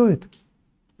don't do it.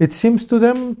 It seems to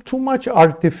them too much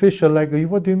artificial, like,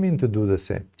 what do you mean to do the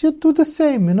same? Just do the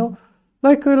same,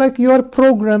 like you are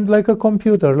programmed like a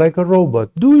computer, like a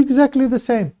robot. Do exactly the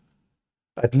same.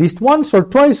 At least once or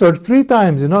twice or 3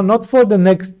 times, not for the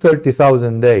next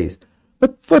 30,000 days,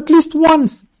 but for at least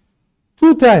once,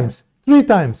 2 times, 3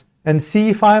 times, and see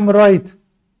if I'm right.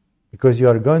 Because you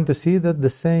are going to see that the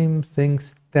same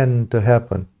things tend to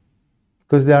happen.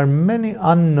 Because there are many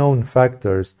unknown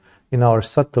factors in our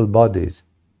subtle bodies,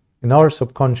 in our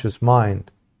subconscious mind,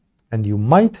 and you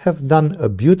might have done a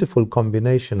beautiful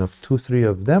combination of 2-3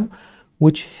 of them,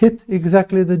 which hit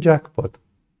exactly the jackpot.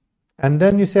 And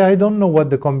then you say, I don't know what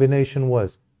the combination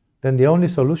was. Then the only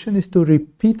solution is to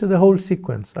repeat the whole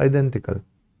sequence identically.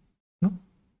 No?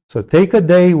 So take a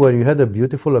day where you had a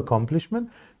beautiful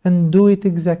accomplishment and do it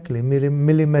exactly,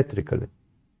 millimetrically.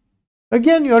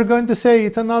 Again, you are going to say,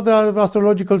 it's another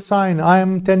astrological sign. I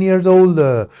am 10 years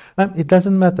older. It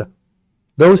doesn't matter.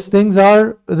 Those things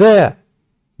are there.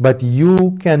 But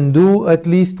you can do at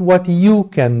least what you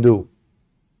can do.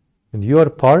 And your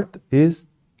part is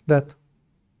that.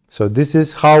 So this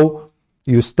is how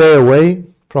you stay away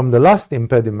from the last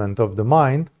impediment of the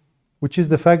mind, which is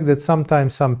the fact that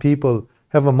sometimes some people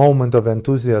have a moment of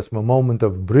enthusiasm, a moment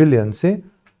of brilliancy,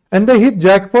 and they hit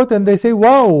jackpot and they say,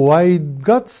 wow, I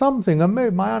got something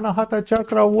amazing. My Anahata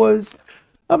chakra was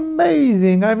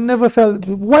amazing. I've never felt.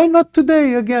 Why not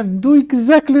today again? Do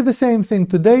exactly the same thing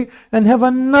today and have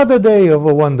another day of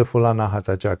a wonderful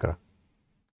Anahata chakra.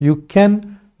 You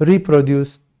can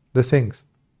reproduce the things.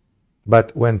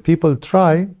 But when people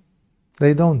try,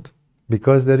 they don't.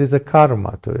 Because there is a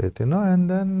karma to it, and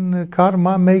then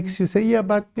karma makes you say, yeah,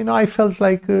 but, I felt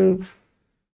like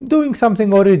doing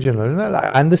something original.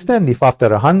 I understand if after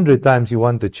 100 times you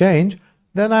want to change,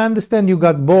 then I understand you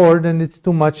got bored and it's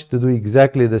too much to do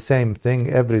exactly the same thing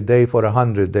every day for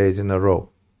 100 days in a row.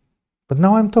 But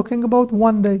now I'm talking about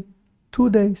 1 day, 2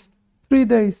 days, 3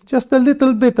 days, just a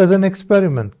little bit as an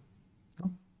experiment.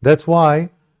 That's why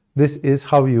this is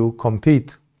how you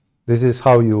compete. This is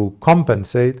how you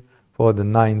compensate for the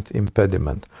 9th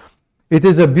impediment. It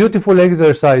is a beautiful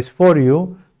exercise for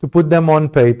you to put them on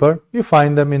paper. You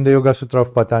find them in the Yoga Sutra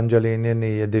of Patanjali, in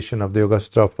any edition of the Yoga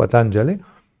Sutra of Patanjali,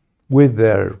 with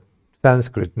their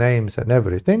Sanskrit names and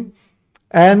everything.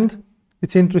 And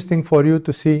it's interesting for you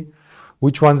to see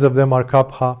which ones of them are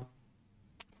Kapha,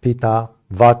 Pitta,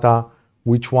 Vata,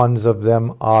 which ones of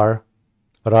them are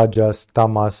Rajas,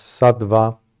 Tamas,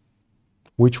 Sattva,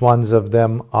 which ones of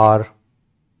them are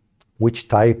which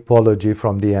typology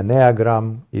from the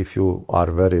Enneagram, if you are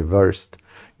very versed,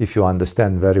 if you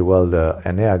understand very well the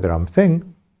Enneagram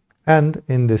thing. And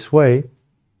in this way,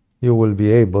 you will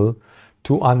be able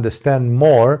to understand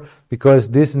more, because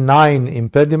these 9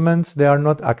 impediments, they are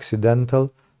not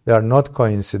accidental, they are not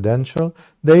coincidental,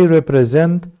 they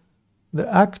represent the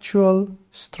actual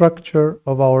structure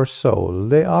of our soul.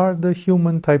 They are the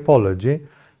human typology,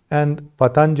 and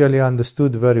Patanjali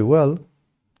understood very well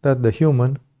that the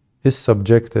human is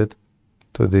subjected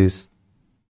to this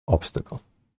obstacle.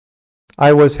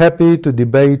 I was happy to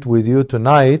debate with you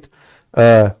tonight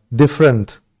a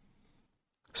different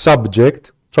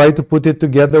subject, try to put it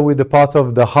together with the path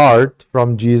of the heart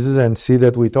from Jesus and see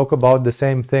that we talk about the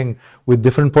same thing with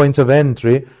different points of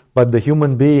entry, but the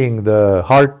human being, the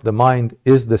heart, the mind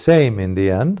is the same in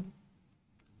the end.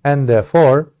 And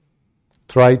therefore,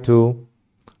 try to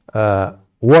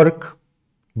work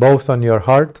both on your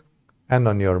heart and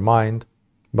on your mind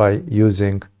by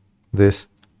using this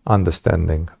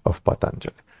understanding of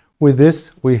Patanjali. With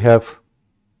this, we have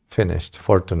finished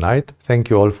for tonight. Thank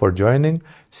you all for joining.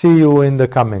 See you in the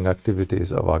coming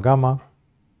activities of Agama,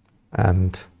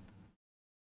 and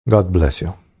God bless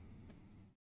you.